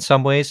in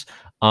some ways.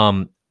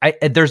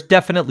 There's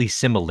definitely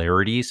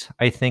similarities,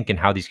 I think, in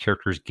how these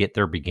characters get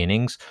their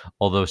beginnings.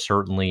 Although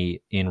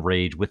certainly in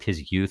Rage, with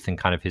his youth and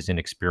kind of his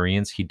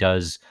inexperience, he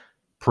does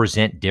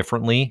present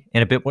differently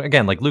and a bit.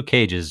 Again, like Luke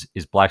Cage is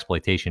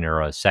blaxploitation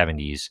era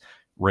 70s,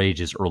 Rage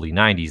is early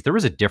 90s. There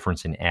was a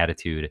difference in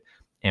attitude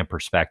and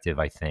perspective,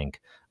 I think,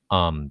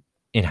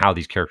 in how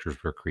these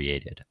characters were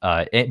created.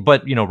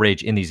 But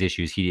Rage in these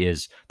issues, he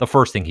is the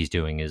first thing he's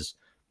doing is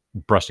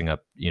brushing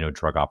up,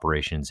 drug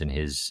operations in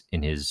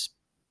his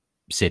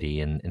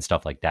city and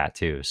stuff like that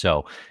too.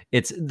 So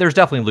there's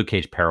definitely Luke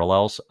Cage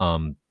parallels.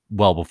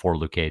 Well before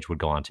Luke Cage would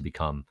go on to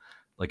become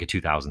like a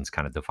 2000s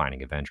kind of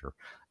defining Avenger.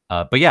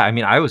 But yeah, I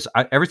mean,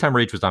 every time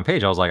Rage was on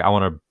page, I was like, I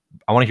want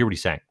to hear what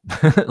he's saying.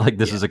 Like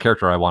this Yeah. is a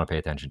character I want to pay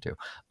attention to.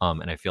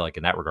 And I feel like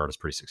in that regard is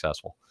pretty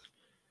successful.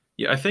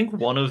 Yeah, I think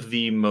one of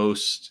the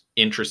most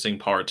interesting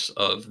parts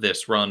of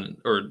this run,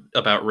 or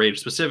about Rage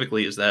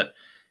specifically, is that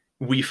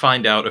we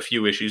find out a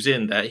few issues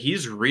in that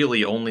he's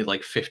really only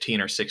like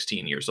 15 or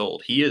 16 years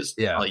old. He is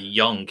Yeah. a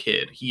young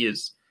kid. He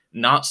is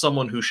not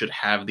someone who should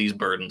have these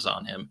burdens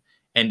on him.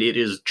 And it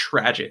is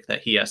tragic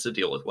that he has to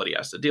deal with what he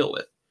has to deal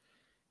with.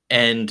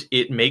 And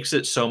it makes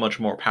it so much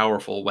more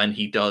powerful when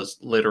he does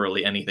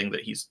literally anything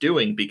that he's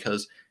doing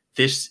because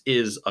this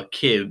is a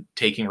kid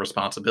taking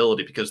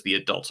responsibility because the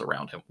adults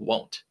around him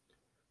won't.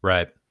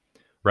 Right.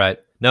 Right.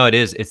 No, it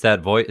is. It's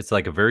that voice. It's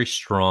like a very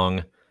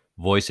strong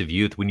voice of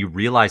youth when you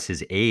realize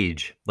his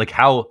age, like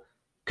how,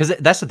 because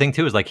that's the thing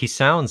too, is like he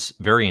sounds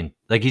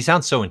like he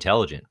sounds so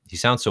intelligent. He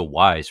sounds so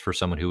wise for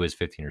someone who is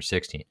 15 or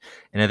 16.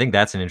 And I think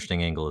that's an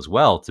interesting angle as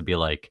well to be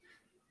like,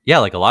 yeah,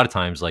 like a lot of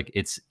times, like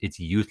it's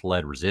youth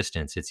led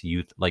resistance. It's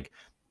youth, like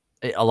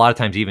a lot of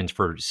times, even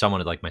for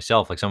someone like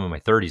myself, like some of my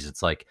 30s,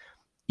 it's like,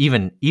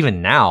 even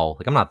now,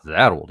 like I'm not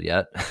that old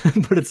yet,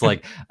 but it's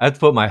like I have to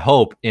put my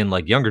hope in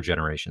like younger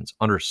generations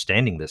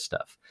understanding this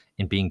stuff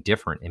and being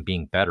different and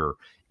being better.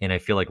 And I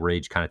feel like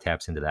Rage kind of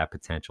taps into that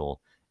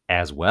potential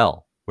as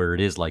well, where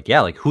it is like,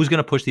 yeah, like who's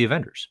gonna push the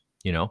Avengers?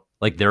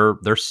 Like they're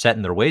set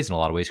in their ways in a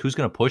lot of ways. Who's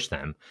gonna push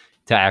them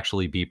to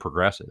actually be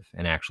progressive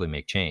and actually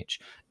make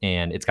change?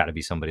 And it's got to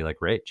be somebody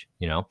like Rage,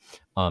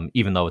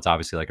 even though it's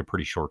obviously like a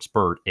pretty short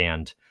spurt.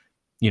 And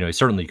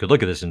certainly you could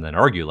look at this and then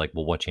argue like,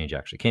 well, what change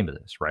actually came to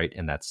this, right?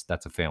 And that's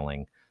a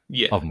failing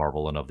Yeah. of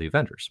Marvel and of the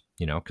Avengers,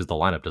 because the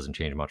lineup doesn't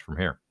change much from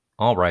here.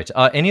 All right.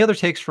 Any other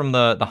takes from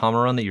the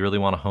Hammer run that you really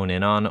want to hone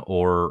in on,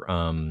 or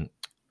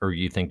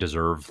you think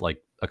deserve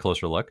like a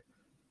closer look?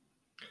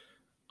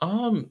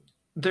 Um,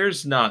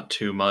 there's not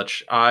too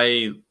much.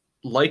 I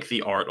like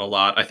the art a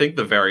lot. I think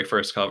the very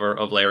first cover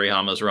of Larry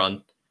Hama's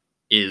run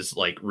is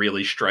like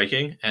really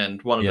striking.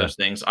 And one of Yeah. those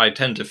things, I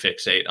tend to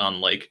fixate on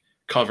like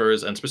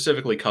covers, and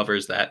specifically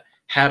covers that,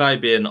 had I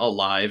been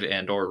alive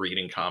and or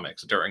reading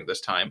comics during this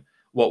time,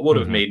 what would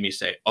have Hmm. made me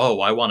say, "Oh,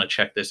 I want to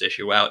check this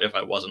issue out," if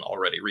I wasn't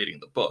already reading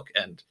the book.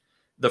 And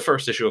the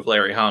first issue of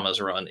Larry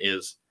Hama's run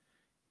is,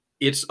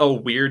 it's a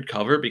weird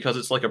cover because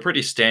it's like a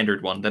pretty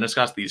standard one. Then it's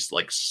got these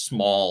like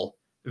small,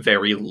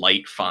 very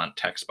light font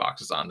text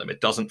boxes on them. It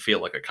doesn't feel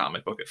like a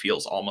comic book. It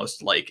feels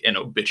almost like an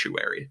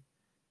obituary,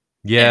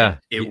 and Yeah.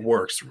 it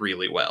works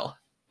really well.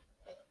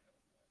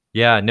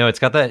 Yeah, no, it's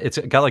got like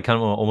kind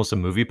of almost a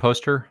movie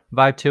poster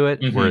vibe to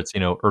it where Hmm. it's,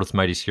 Earth's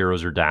mightiest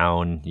heroes are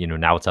down,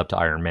 now it's up to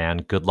Iron Man.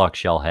 Good luck,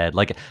 Shellhead.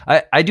 Like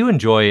I do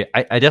enjoy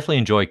I definitely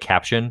enjoy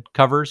caption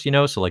covers,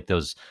 so like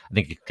those I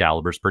think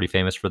Excalibur's pretty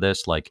famous for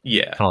this, like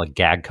Yeah. kind of like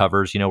gag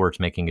covers, where it's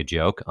making a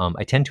joke.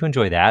 I tend to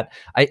enjoy that.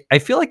 I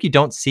feel like you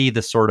don't see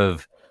the sort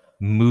of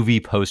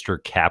movie poster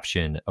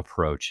caption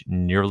approach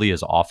nearly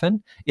as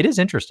often. It is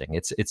interesting.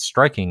 It's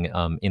striking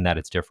in that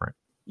it's different.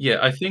 Yeah,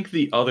 I think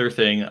the other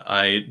thing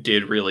I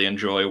did really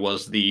enjoy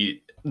was the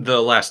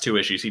last two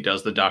issues he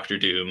does, the Doctor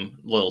Doom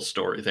little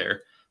story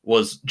there,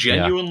 was Yeah.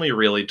 genuinely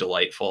really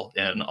delightful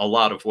in a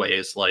lot of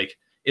ways. Like,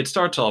 it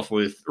starts off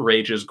with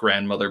Rage's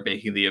grandmother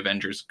baking the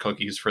Avengers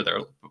cookies for their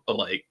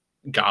like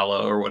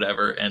gala or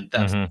whatever, and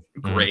that's Mhm.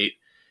 Mhm. great.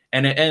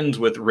 And it ends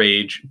with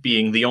Rage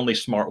being the only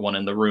smart one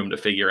in the room to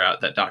figure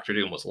out that Doctor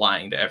Doom was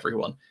lying to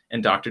everyone,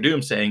 and Doctor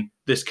Doom saying,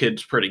 "This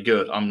kid's pretty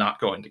good. I'm not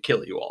going to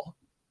kill you all."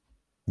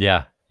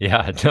 Yeah.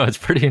 Yeah. No, it's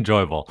pretty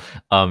enjoyable.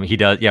 He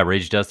does, yeah,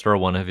 Rage does throw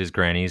one of his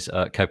granny's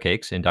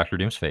cupcakes in Doctor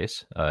Doom's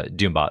face.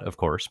 Doombot, of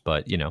course,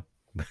 but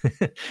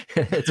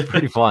it's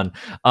pretty fun.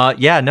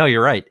 Yeah, no,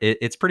 you're right.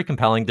 It's pretty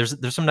compelling. There's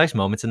some nice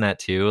moments in that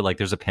too. Like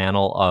there's a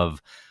panel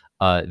of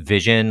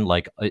Vision.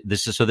 Like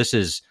this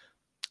is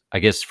I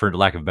guess for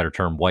lack of a better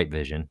term, White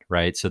Vision,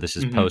 right? So this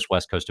is Hmm. post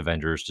West Coast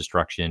Avengers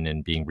destruction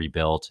and being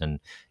rebuilt, and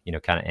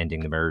kind of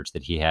ending the marriage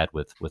that he had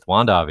with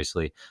Wanda,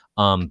 obviously.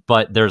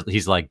 But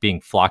he's like being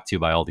flocked to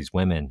by all these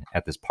women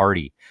at this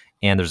party,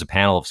 and there's a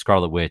panel of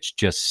Scarlet Witch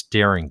just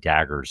staring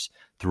daggers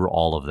through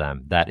all of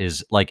them. That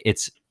is like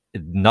it's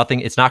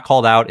nothing. It's not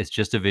called out. It's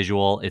just a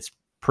visual. It's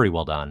pretty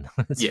well done.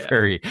 It's Yeah.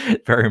 very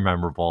very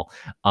memorable.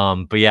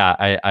 But yeah,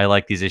 I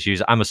like these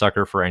issues. I'm a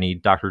sucker for any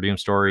Doctor Doom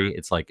story.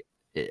 It's like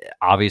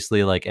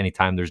obviously like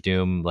anytime there's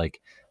doom,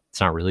 like it's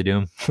not really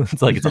doom.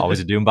 It's like it's always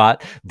a doom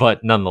bot,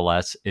 but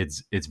nonetheless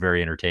it's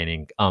very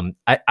entertaining. I'm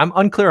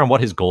unclear on what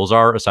his goals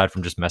are aside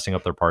from just messing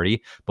up their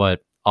party,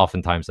 but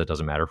oftentimes that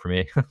doesn't matter for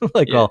me.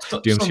 Like, Yeah, well,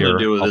 doom's something to here,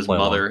 do with I'll his play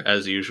along mother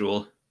as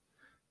usual.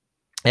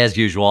 as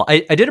usual.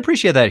 I did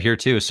appreciate that here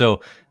too.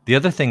 So the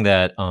other thing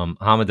that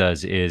Hama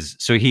does is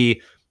so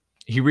he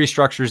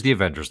restructures the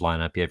Avengers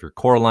lineup. You have your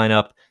core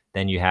lineup,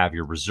 then you have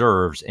your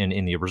reserves, and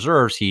in the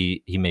reserves,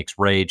 he makes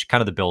Rage.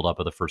 Kind of the buildup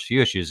of the first few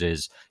issues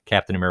is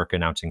Captain America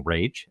announcing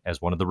Rage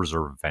as one of the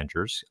reserve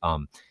Avengers,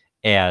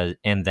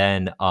 and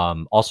then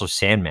also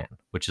Sandman,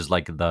 which is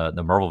like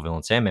the Marvel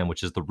villain Sandman,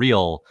 which is the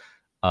real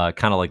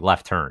kind of like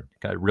left turn,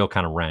 real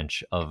kind of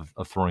wrench of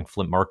throwing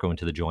Flint Marco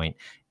into the joint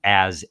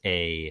as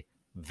a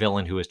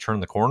villain who has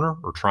turned the corner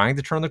or trying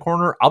to turn the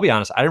corner. I'll be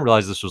honest, I didn't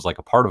realize this was like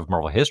a part of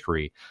Marvel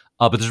history,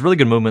 but there's a really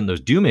good moment in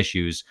those Doom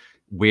issues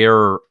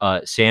where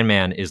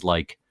Sandman is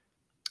like,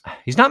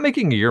 he's not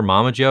making a your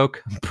mama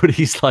joke, but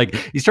he's like,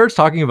 he starts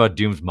talking about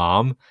Doom's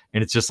mom,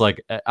 and it's just like,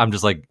 I'm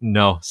just like,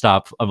 no,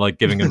 stop. I'm like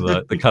giving him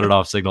the cut it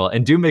off signal,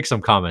 and Doom makes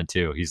some comment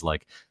too. He's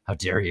like, how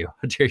dare you?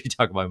 How dare you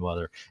talk about my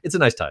mother? It's a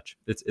nice touch.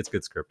 It's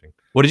good scripting.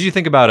 What did you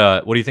think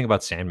about what do you think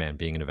about Sandman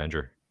being an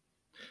Avenger?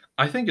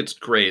 I think it's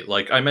great.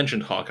 Like, I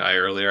mentioned Hawkeye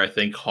earlier. I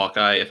think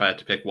Hawkeye, if I had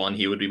to pick one,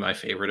 he would be my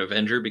favorite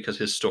Avenger because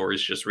his story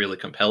is just really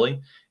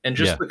compelling. And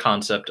just Yeah, the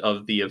concept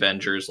of the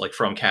Avengers, like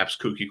from Cap's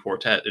Kooky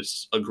Quartet,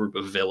 it's a group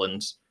of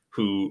villains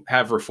who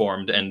have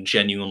reformed and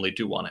genuinely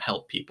do want to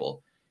help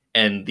people.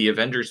 And the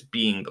Avengers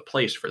being the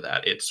place for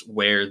that. It's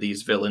where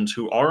these villains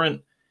who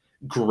aren't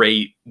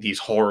great, these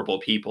horrible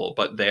people,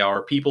 but they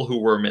are people who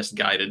were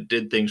misguided,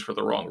 did things for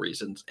the wrong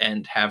reasons,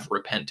 and have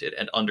repented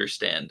and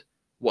understand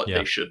what they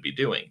yeah. should be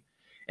doing.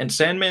 And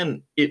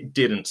Sandman, it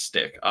didn't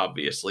stick,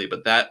 obviously,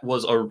 but that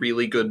was a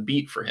really good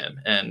beat for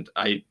him. And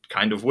I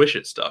kind of wish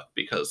it stuck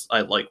because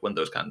I like when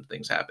those kind of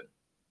things happen.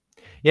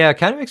 Yeah, it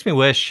kind of makes me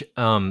wish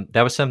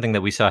that was something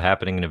that we saw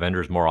happening in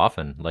Avengers more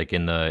often, like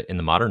in the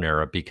modern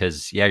era.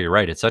 Because yeah, you're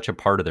right; it's such a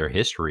part of their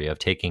history of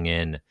taking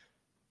in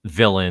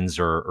villains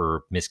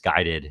or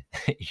misguided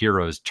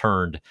heroes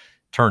turned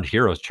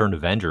heroes turned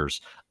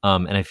Avengers.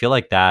 And I feel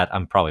like that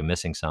I'm probably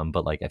missing some,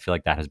 but like I feel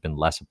like that has been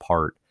less a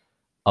part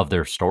of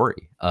their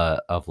story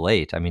of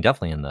late. I mean,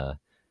 definitely in the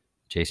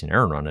Jason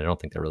Aaron run, I don't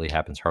think that really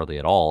happens hardly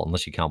at all,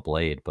 unless you count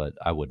Blade, but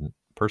I wouldn't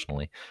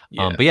personally.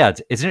 Yeah. But yeah,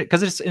 it's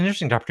because it's an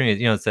interesting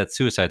opportunity. It's that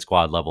Suicide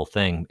Squad level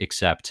thing,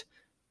 except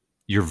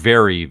you're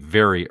very,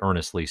 very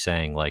earnestly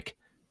saying like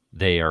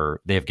they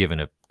have given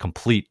a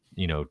complete,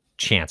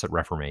 chance at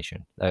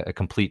reformation, a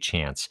complete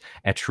chance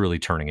at truly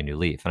turning a new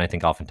leaf. And I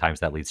think oftentimes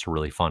that leads to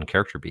really fun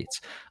character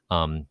beats.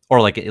 Or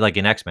like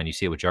in X-Men, you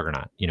see it with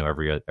Juggernaut,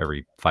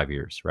 every 5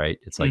 years, right?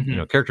 It's like,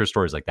 character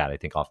stories like that, I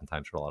think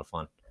oftentimes are a lot of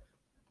fun.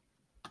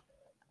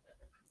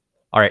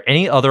 All right.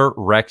 Any other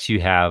recs you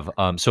have?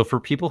 So for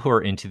people who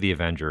are into the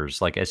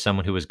Avengers, like as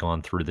someone who has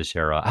gone through this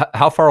era,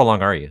 how far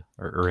along are you,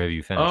 or have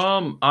you finished?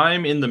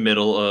 I'm in the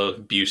middle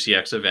of Busey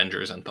X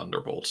Avengers and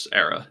Thunderbolts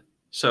era,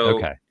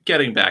 so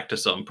getting back to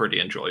some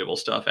pretty enjoyable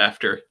stuff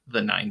after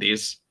the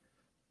 90s.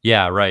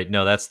 Yeah, right.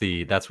 No, that's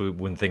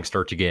when things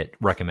start to get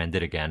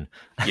recommended again.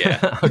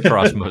 Yeah,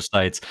 across most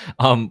sites.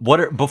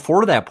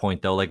 Before that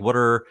point though? Like what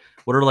are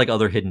like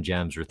other hidden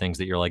gems or things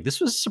that you're like, this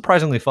was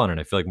surprisingly fun, and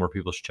I feel like more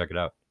people should check it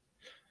out.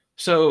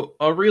 So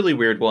a really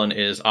weird one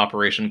is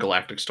Operation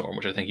Galactic Storm,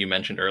 which I think you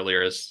mentioned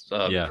earlier is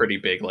a pretty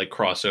big like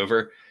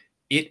crossover.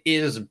 It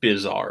is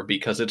bizarre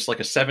because it's like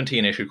a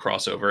 17-issue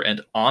crossover,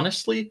 and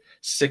honestly,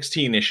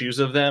 16 issues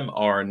of them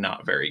are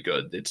not very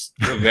good. It's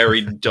a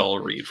very dull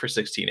read for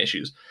 16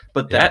 issues.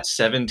 But that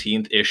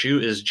 17th issue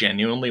is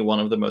genuinely one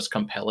of the most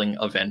compelling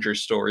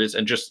Avengers stories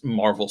and just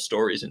Marvel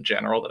stories in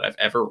general that I've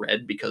ever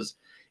read, because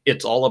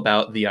it's all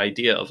about the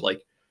idea of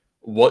like,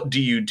 what do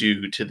you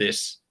do to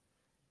this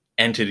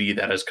entity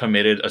that has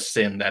committed a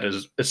sin that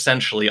is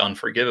essentially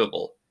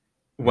unforgivable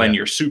when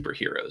you're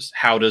superheroes?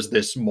 How does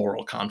this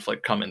moral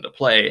conflict come into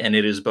play? And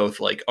it is both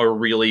like a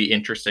really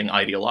interesting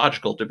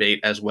ideological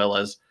debate as well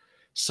as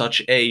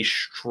such a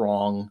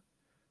strong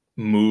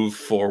move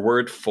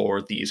forward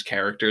for these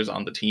characters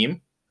on the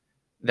team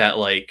that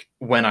like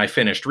when I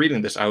finished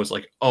reading this, I was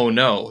like, oh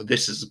no,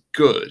 this is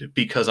good,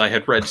 because I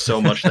had read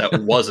so much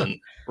that wasn't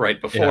right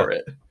before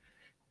it.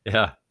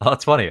 Yeah. Oh,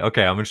 that's funny.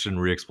 Okay, I'm interested in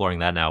re-exploring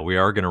that now. We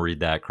are going to read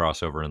that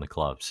crossover in the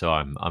club, so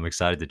I'm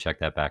excited to check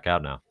that back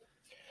out now.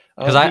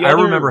 Because I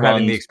remember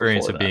having the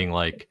experience of being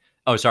like,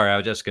 oh, sorry, I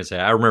was just going to say,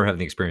 I remember having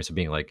the experience of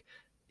being like,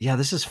 yeah,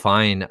 this is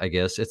fine, I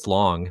guess. It's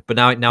long, but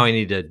now I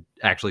need to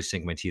actually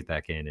sink my teeth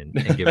back in and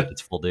give it its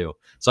full due,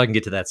 so I can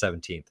get to that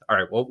 17th. All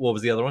right, what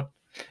was the other one?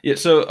 Yeah,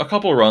 so a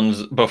couple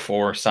runs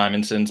before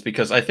Simonson's,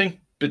 because I think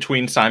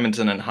between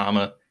Simonson and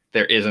Hama,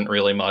 there isn't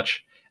really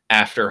much.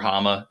 After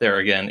Hama, there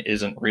again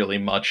isn't really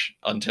much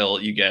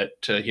until you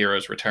get to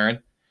Heroes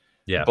Return.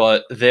 Yeah.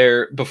 But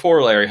there,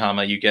 before Larry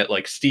Hama, you get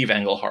like Steve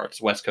Englehart's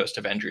West Coast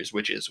Avengers,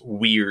 which is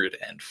weird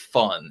and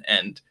fun.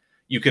 And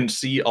you can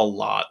see a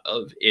lot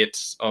of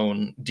its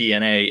own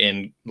DNA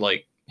in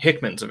like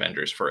Hickman's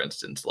Avengers, for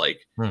instance.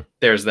 Like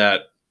there's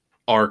that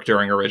arc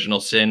during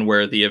Original Sin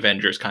where the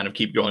Avengers kind of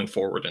keep going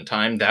forward in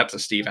time. That's a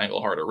Steve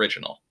Englehart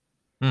original.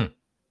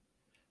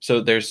 So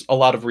there's a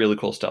lot of really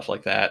cool stuff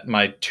like that.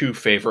 My two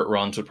favorite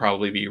runs would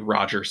probably be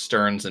Roger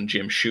Stearns and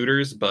Jim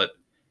Shooters, but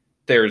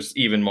there's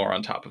even more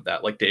on top of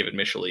that, like David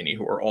Michelini,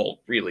 who are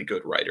all really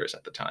good writers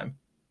at the time.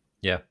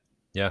 Yeah.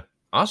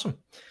 Awesome.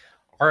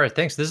 All right,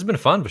 thanks. This has been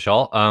fun,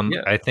 Vishal.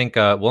 I think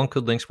we'll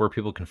include links where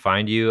people can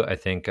find you. I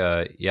think,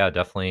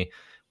 definitely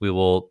we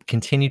will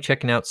continue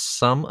checking out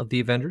some of the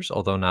Avengers,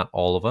 although not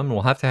all of them. And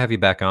we'll have to have you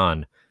back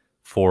on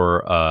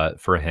for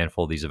a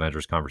handful of these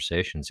Avengers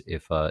conversations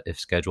if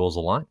schedules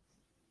align.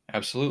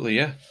 Absolutely,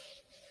 yeah.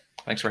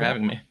 Thanks for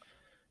having me.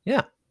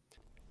 Yeah.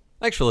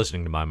 Thanks for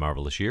listening to My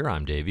Marvelous Year.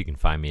 I'm Dave. You can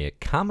find me at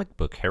Comic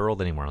Book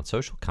Herald anywhere on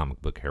social.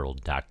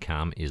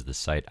 ComicBookHerald.com is the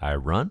site I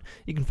run.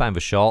 You can find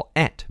Vishal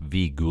at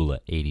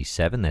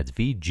VGula87. That's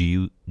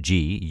VGULLA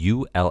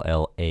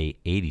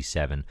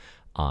 87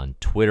 on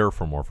Twitter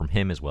for more from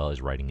him, as well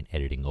as writing and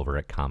editing over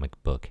at Comic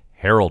Book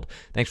Herald.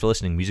 Thanks for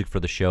listening. Music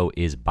for the show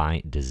is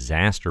by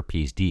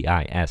Disasterpeace,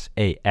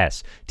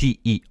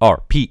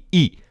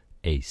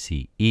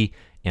 DISASTERPEACE.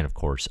 And, of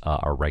course,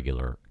 our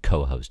regular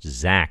co-host,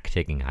 Zach,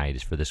 taking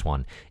hiatus for this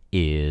one,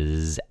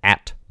 is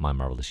at My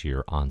Marvelous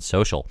Year on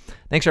social.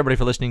 Thanks, everybody,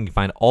 for listening. You can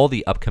find all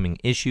the upcoming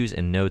issues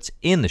and notes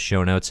in the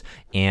show notes,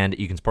 and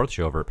you can support the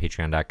show over at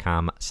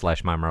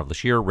patreon.com/My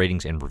Marvelous Year.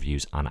 Ratings and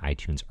reviews on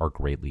iTunes are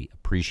greatly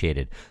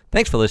appreciated.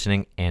 Thanks for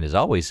listening, and as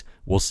always,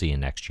 we'll see you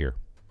next year.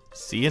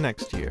 See you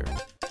next year.